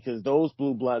UConn because those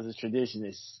blue bloods'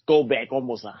 traditions go back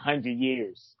almost 100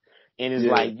 years, and it's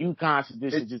like UConn's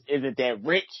tradition just isn't that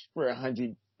rich for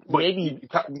 100. Maybe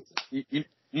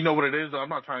you know what it is. I'm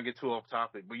not trying to get too off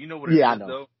topic, but you know what it is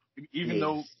though. Even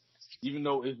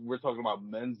though we're talking about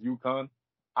men's UConn,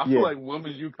 I feel like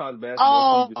women's UConn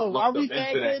basketball just lumped up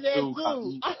into that too.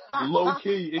 Low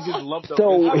key, it gets lumped up.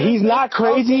 So he's not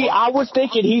crazy. I was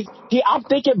thinking I'm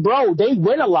thinking, bro, they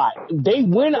win a lot. They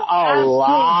win a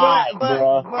lot,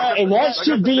 bro. And that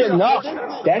should be enough.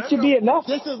 That should be enough.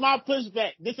 This is my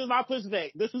pushback. This is my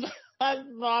pushback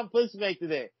to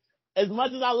that. As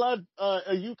much as I love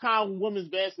a UConn women's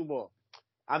basketball,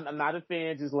 I'm not a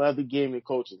fan. Just love the game and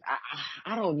coaching.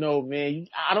 I don't know, man.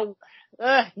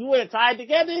 You would have tied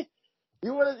together.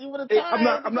 You would have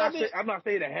tied. I'm not saying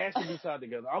it has to be tied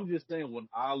together. I'm just saying when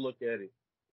I look at it,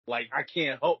 like I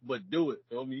can't help but do it.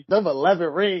 Feel me? Them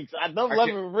 11 rings. Them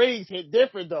 11 rings hit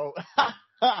different though.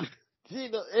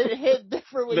 It hit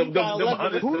different when you got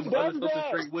 11. Who's that?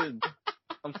 Straight wins.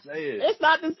 I'm saying it's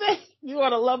not the same. You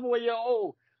on a level when you're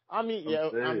old. I mean, you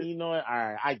know what? All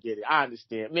right, I get it. I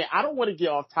understand. Man, I don't want to get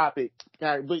off topic,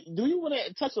 Gary, but do you want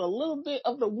to touch a little bit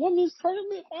of the women's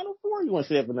tournament Final Four? Or you want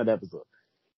to say that for another episode?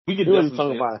 We could definitely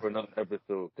talk about it for another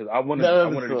episode because I wanted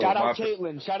to shout out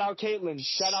Caitlin. Shout out Caitlin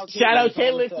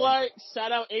Clark.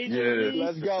 Shout out Adrian Reed.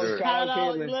 Let's go. Shout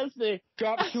out Caitlin. Listen.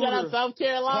 Shout out South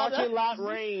Carolina. Parking lot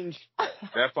range.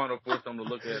 That Final Four something to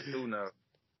look at too now.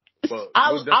 But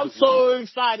I'm so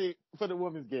excited for the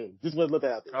women's game. Just want to look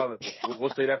at it. We'll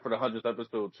say that for the 100th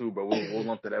episode too, but we'll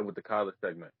lump that with the college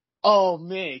segment. Oh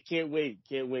man, can't wait.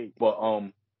 But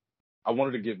I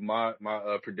wanted to give my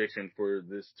prediction for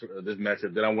this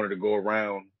matchup. Then I wanted to go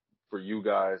around for you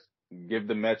guys, give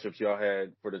the matchups y'all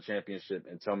had for the championship,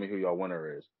 and tell me who y'all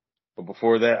winner is. But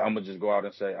before that, I'm gonna just go out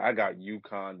and say I got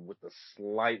UConn with a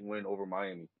slight win over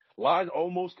Miami. Lies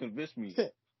almost convinced me.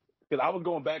 Because I was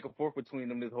going back and forth between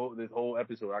them this whole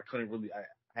episode. I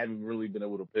haven't really been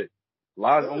able to pick.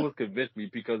 Lies almost convinced me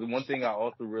because one thing I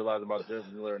also realized about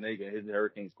Justin Larranaga and his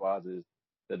Hurricane squads is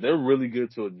that they're really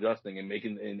good to adjusting and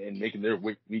making their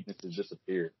weaknesses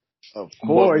disappear. Of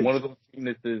course. But one of those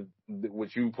weaknesses,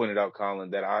 which you pointed out,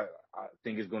 Colin, that I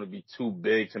think is going to be too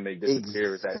big to make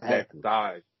disappear is that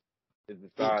size. Is the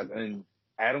size. And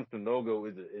Adam Sanogo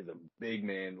is a big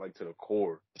man, like to the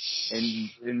core.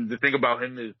 And the thing about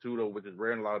him is too, though, with his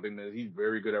rare and a lot of big men, he's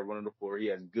very good at running the floor. He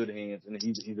has good hands, and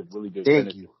he's a really good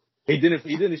finisher. He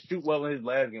didn't shoot well in his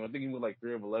last game. I think he was like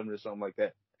 3 of 11 or something like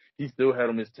that. He still had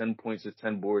him his 10 points, his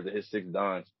 10 boards, and his 6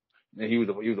 dimes. And he was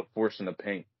a force in the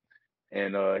paint.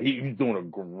 And he's doing a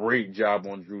great job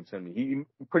on Drew Timme. He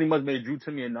pretty much made Drew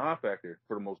Timme a non-factor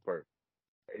for the most part.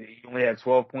 He only had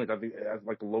 12 points. I think that's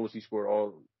like the lowest he scored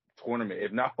all tournament,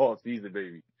 if not all season,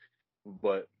 baby.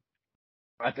 But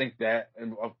I think that,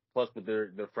 and plus with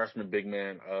their freshman big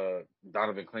man,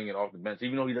 Donovan Clingan off the bench,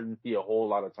 even though he doesn't see a whole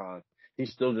lot of time,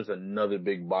 he's still just another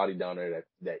big body down there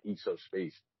that eats up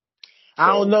space. So, I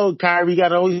don't know, Kyrie. Got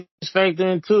to always factor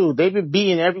in too. They've been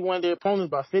beating every one of their opponents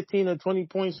by 15 or 20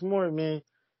 points more, man.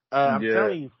 I'm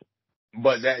telling you.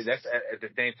 But that's at the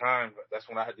same time, that's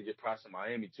when I had to get past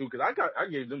Miami too, because I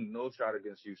gave them no shot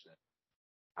against Houston.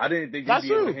 I didn't think they'd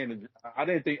be able to handle. I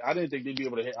didn't think they'd be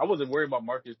able to. I wasn't worried about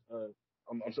Marcus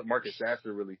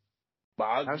Sasser really, but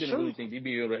I didn't really think they'd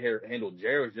be able to handle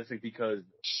Jared just because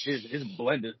his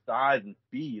blended size and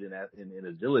speed and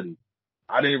agility.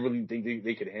 I didn't really think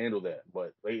they could handle that,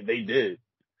 but they did.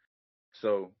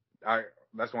 So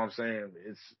that's what I'm saying.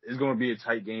 It's going to be a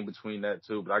tight game between that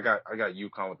two, but I got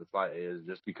UConn with the slight edge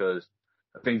just because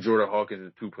I think Jordan Hawkins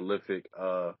is too prolific.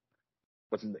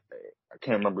 What's his name? I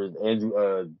can't remember.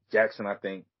 Andrew Jackson, I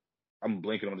think. I'm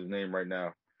blanking on his name right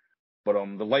now. But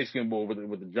the light skinned boy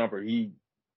with the jumper,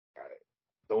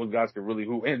 those guys could really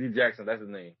hoop. Andrew Jackson, that's his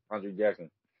name, Andre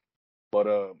Jackson. But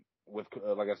with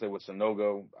like I said, with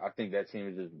Sanogo, I think that team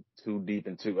is just too deep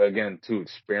and too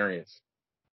experienced.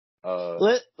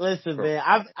 Listen, man,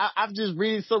 I'm just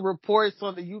reading some reports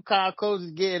on the UConn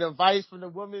coaches getting advice from the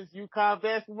women's UConn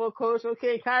basketball coach.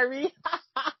 Okay, Kyrie.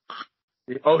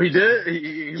 Oh, he did?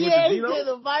 He getting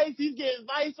advice. He's getting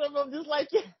advice from him just like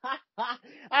well,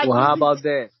 how about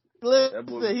that?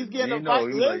 Listen, he's getting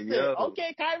advice. Listen, like,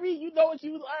 okay, Kyrie, you know what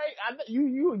all right.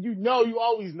 You know, you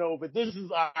always know, but this is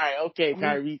all right. Okay,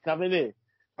 Kyrie, coming in.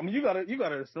 I mean, you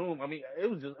gotta assume. I mean, it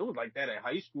was like that at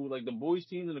high school. Like the boys'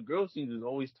 teams and the girls' teams is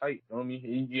always tight. You know what I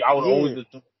mean? I would always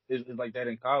assume it's like that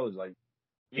in college. Like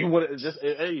you would just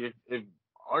if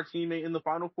our team ain't in the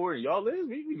Final Four and y'all is,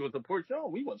 we go support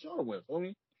y'all. We want y'all to win. Feel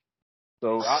me?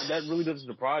 So that really doesn't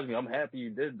surprise me. I'm happy you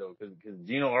did though, because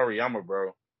Gino Auriemma,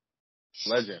 bro,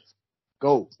 legend,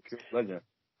 legend.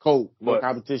 Cold, no But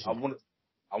competition.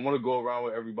 I want to go around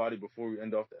with everybody before we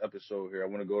end off the episode here. I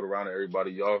want to go around to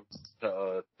everybody. Y'all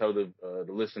tell the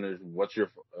listeners what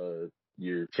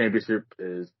your championship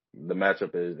is, the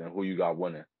matchup is, and who you got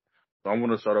winning. So I'm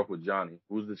going to start off with Johnny.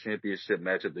 Who's the championship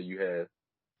matchup that you have,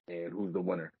 and who's the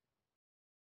winner?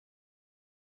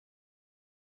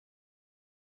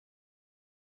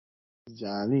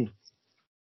 Johnny.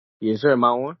 Yes, sir.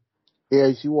 My one.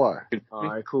 Yes, you are. All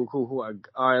right, cool.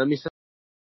 All right, let me.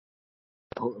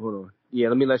 Hold on. Yeah,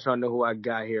 let me let y'all know who I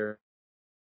got here.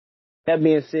 That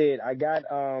being said, I got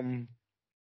in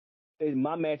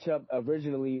my matchup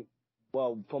originally.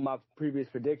 Well, for my previous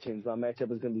predictions, my matchup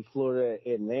was going to be Florida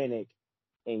Atlantic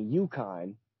and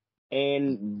UConn.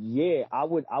 And yeah, I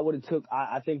would have took.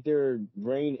 I think their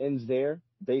reign ends there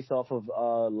based off of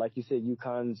like you said,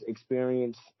 UConn's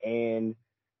experience and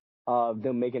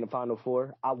them making the Final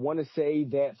Four. I want to say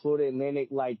that Florida Atlantic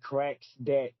like cracks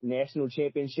that national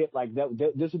championship. Like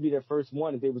this would be their first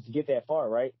one if they was to get that far,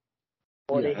 right?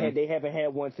 Or they haven't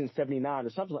had one since '79 or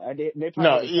something like that. They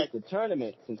probably haven't cracked the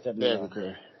tournament since '79.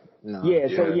 Okay. No.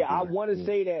 Yeah, I want to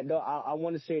say that though. I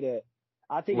want to say that.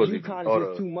 I think UConn is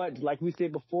just too much. Like we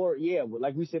said before,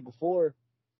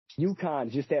 UConn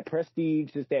just that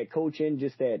prestige, just that coaching,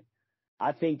 just that.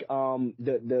 I think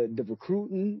the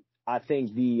recruiting. I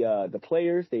think the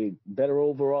players they better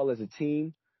overall as a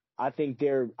team. I think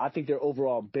they're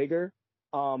overall bigger.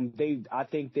 I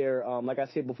think they're like I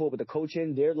said before with the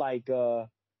coaching, they're like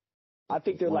I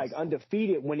think they're like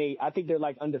undefeated when they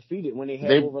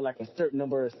have over like a certain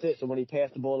number of assists or when they pass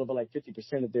the ball over like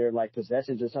 50% of their like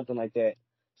possessions or something like that.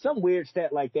 Some weird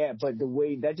stat like that, but the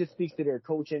way that just speaks to their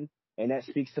coaching and that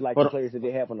speaks to like the players that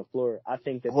they have on the floor. I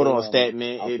think that hold on, stat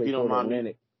man, if you don't mind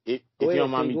me. If you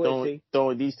don't mind me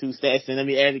throwing these two stats in, let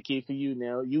me advocate for you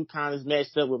now. UConn is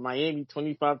matched up with Miami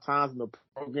 25 times in the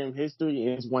program history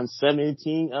and has won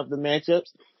 17 of the matchups.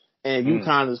 And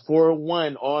UConn is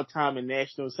 4-1 all time in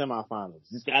national semifinals.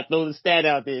 Just gotta throw the stat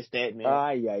out there, stat man.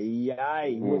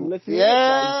 Well, listen,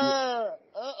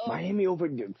 Miami over,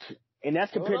 and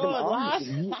that's compared to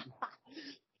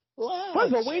First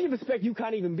of all, we didn't expect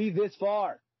UConn even be this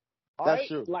far. That's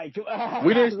true. Like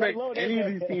we didn't expect any of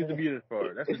these teams to be this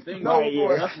far. That's the thing.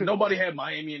 Nobody had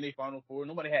Miami in their Final Four.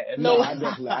 Nobody had.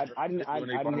 I didn't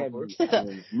have.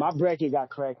 My bracket got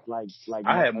cracked. Like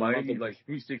I had Miami like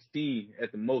 316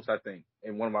 at the most. I think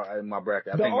in my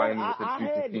bracket. I think Miami was at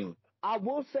 316. I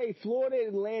will say Florida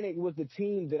Atlantic was the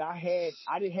team that I had.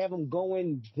 I didn't have them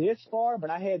going this far,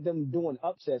 but I had them doing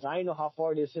upsets. I didn't know how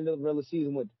far their Cinderella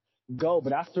season would go,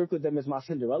 but I circled them as my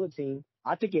Cinderella team.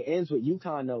 I think it ends with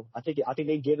UConn though. I think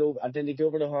they get over. I think they get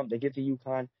over the hump. They get to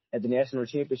UConn at the national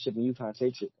championship, and UConn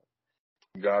takes it.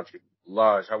 Got you,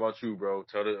 Lodge. How about you, bro?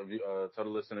 Tell the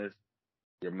listeners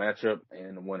your matchup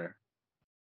and the winner.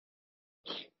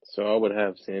 So I would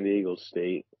have San Diego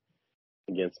State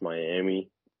against Miami,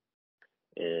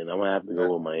 and I'm gonna have to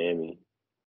go with Miami.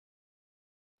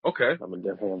 Okay. I'm gonna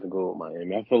definitely have to go with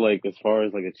Miami. I feel like as far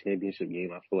as like a championship game,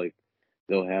 I feel like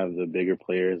they'll have the bigger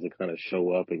players to kind of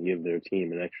show up and give their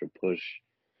team an extra push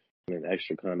and an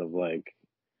extra kind of like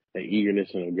an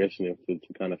eagerness and aggression to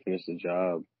kind of finish the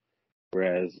job.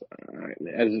 Whereas,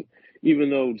 even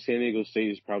though San Diego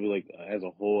State is probably like as a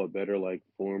whole a better like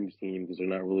formed team because they're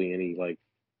not really any like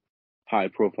high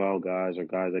profile guys or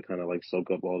guys that kind of like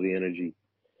soak up all the energy.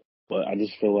 But I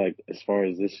just feel like as far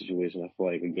as this situation, I feel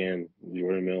like again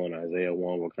Jordan Mill and Isaiah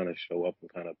Wong will kind of show up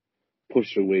and kind of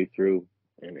push their way through.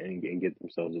 And get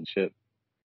themselves a chip.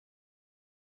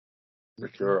 For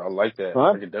sure. I like that.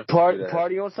 Huh? I can definitely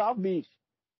party on South Beach.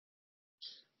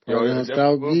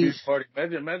 South Beach. Party.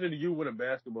 Imagine you win a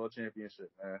basketball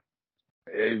championship, man.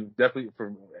 It definitely,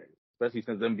 especially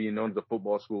since them being known as a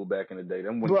football school back in the day.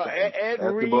 Them Bro, Ed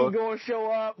Reed going to show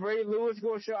up. Ray Lewis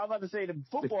going to show up. I'm about to say the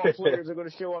football players are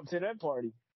going to show up to that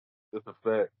party. That's a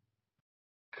fact.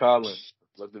 Colin.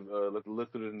 Let the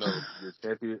listeners know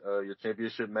your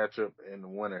championship matchup and the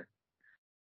winner.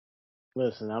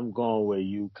 Listen, I'm going with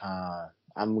UConn.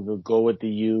 I'm gonna go with the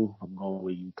U. I'm going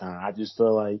with UConn. I just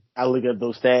feel like I look at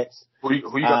those stats. Who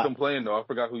you got them playing though? I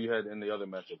forgot who you had in the other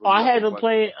matchup. I had them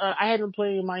playing. I had them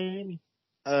playing in Miami.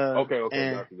 Okay,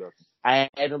 got you. I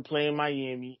had them playing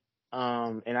Miami.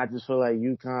 And I just feel like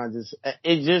UConn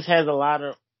just has a lot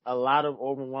of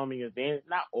overwhelming advantage.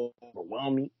 Not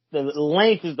overwhelming. The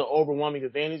length is the overwhelming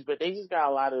advantage, but they just got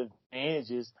a lot of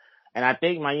advantages. And I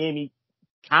think Miami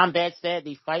combats that.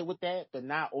 They fight with that, but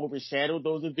not overshadow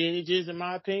those advantages, in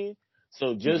my opinion.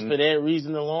 So just for that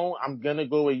reason alone, I'm gonna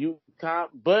go with UConn.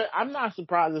 But I'm not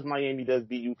surprised if Miami does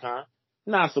beat UConn.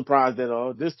 Not surprised at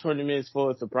all. This tournament is full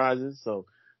of surprises. So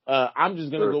I'm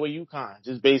just gonna go with UConn,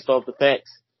 just based off the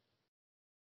facts.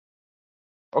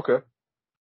 Okay,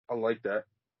 I like that.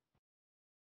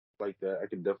 I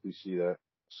can definitely see that.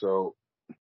 So,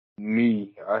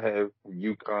 I have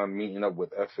UConn meeting up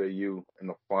with FAU in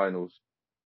the finals,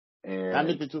 and I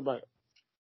make the two by.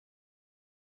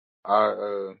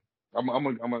 I'm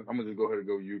gonna just go ahead and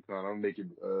go UConn. I'm gonna make it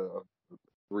a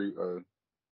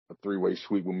three-way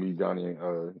sweep with me, Johnny,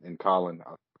 and Colin.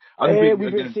 We've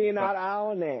been seeing eye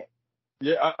on that.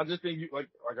 Yeah, I just think like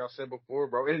I said before,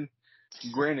 bro. And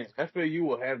granted, FAU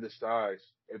will have the size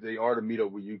if they are to meet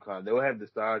up with UConn. They'll have the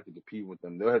size to compete with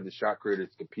them. They'll have the shot creators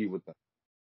to compete with them.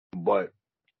 But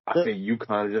I think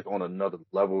UConn is just on another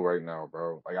level right now,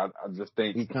 bro. Like I just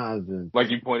think UConn's like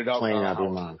you pointed out, playing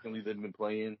how efficiently they've been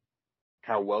playing,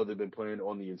 how well they've been playing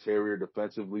on the interior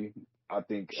defensively. I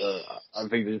think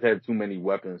they just have too many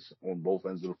weapons on both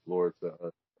ends of the floor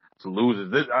to lose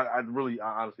it. I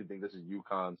honestly think this is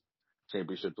UConn's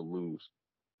championship to lose.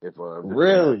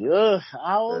 Really?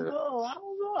 I don't know.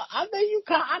 I think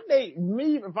UConn.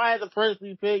 If I had to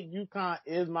personally pick, UConn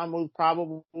is my most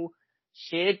probable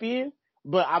champion.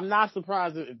 But I'm not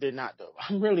surprised if they're not, though.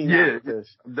 I'm really not.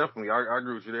 Definitely. I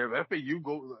agree with you there. If FAU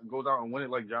goes out and win it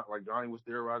like Johnny was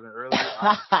theorizing earlier,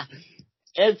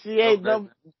 NCAA that's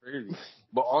crazy.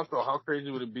 But also, how crazy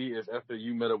would it be if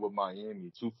FAU met up with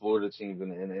Miami, two Florida teams in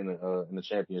the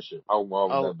championship? How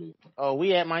wild would that be? Oh,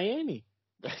 we at Miami.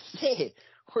 That's it.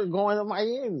 We're going to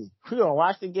Miami. We're gonna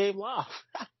watch the game live.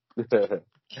 Watch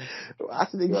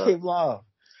the game live.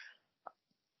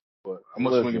 But I'm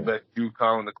going to swing it back to you,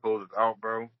 Colin, to close it out,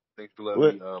 bro. Thanks for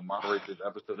letting me moderate this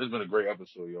episode. This has been a great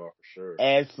episode, y'all, for sure.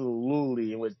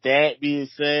 Absolutely. And with that being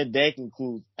said, that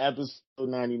concludes episode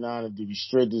 99 of the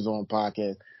Restricted Zone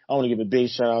podcast. I want to give a big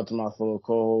shout out to my fellow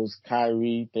co-hosts,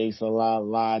 Kyrie. Thanks a lot,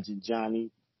 Lodge and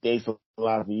Johnny. Thanks a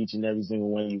lot for each and every single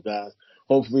one of you guys.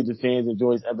 Hopefully the fans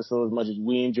enjoy this episode as much as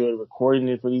we enjoyed recording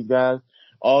it for these guys.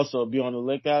 Also, be on the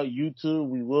lookout. YouTube,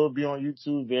 we will be on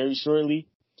YouTube very shortly.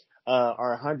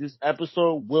 Our 100th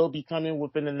episode will be coming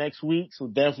within the next week, so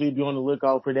definitely be on the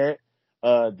lookout for that.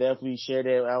 Definitely share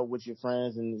that out with your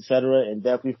friends and etc. And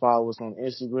definitely follow us on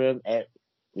Instagram at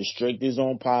Restricted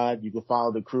Zone Pod. You can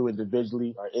follow the crew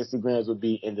individually. Our Instagrams will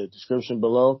be in the description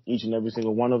below, each and every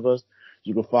single one of us.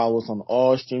 You can follow us on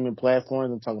all streaming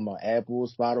platforms. I'm talking about Apple,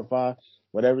 Spotify,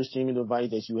 whatever streaming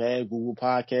device that you have, Google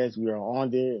Podcasts, we are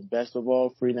on there. And best of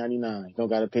all, free 99. You don't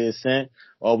got to pay a cent.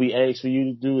 All we ask for you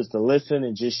to do is to listen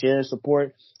and just share and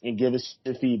support and give us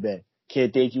your feedback.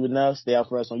 Can't thank you enough. Stay out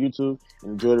for us on YouTube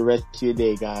and enjoy the rest of your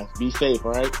day, guys. Be safe,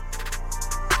 all right?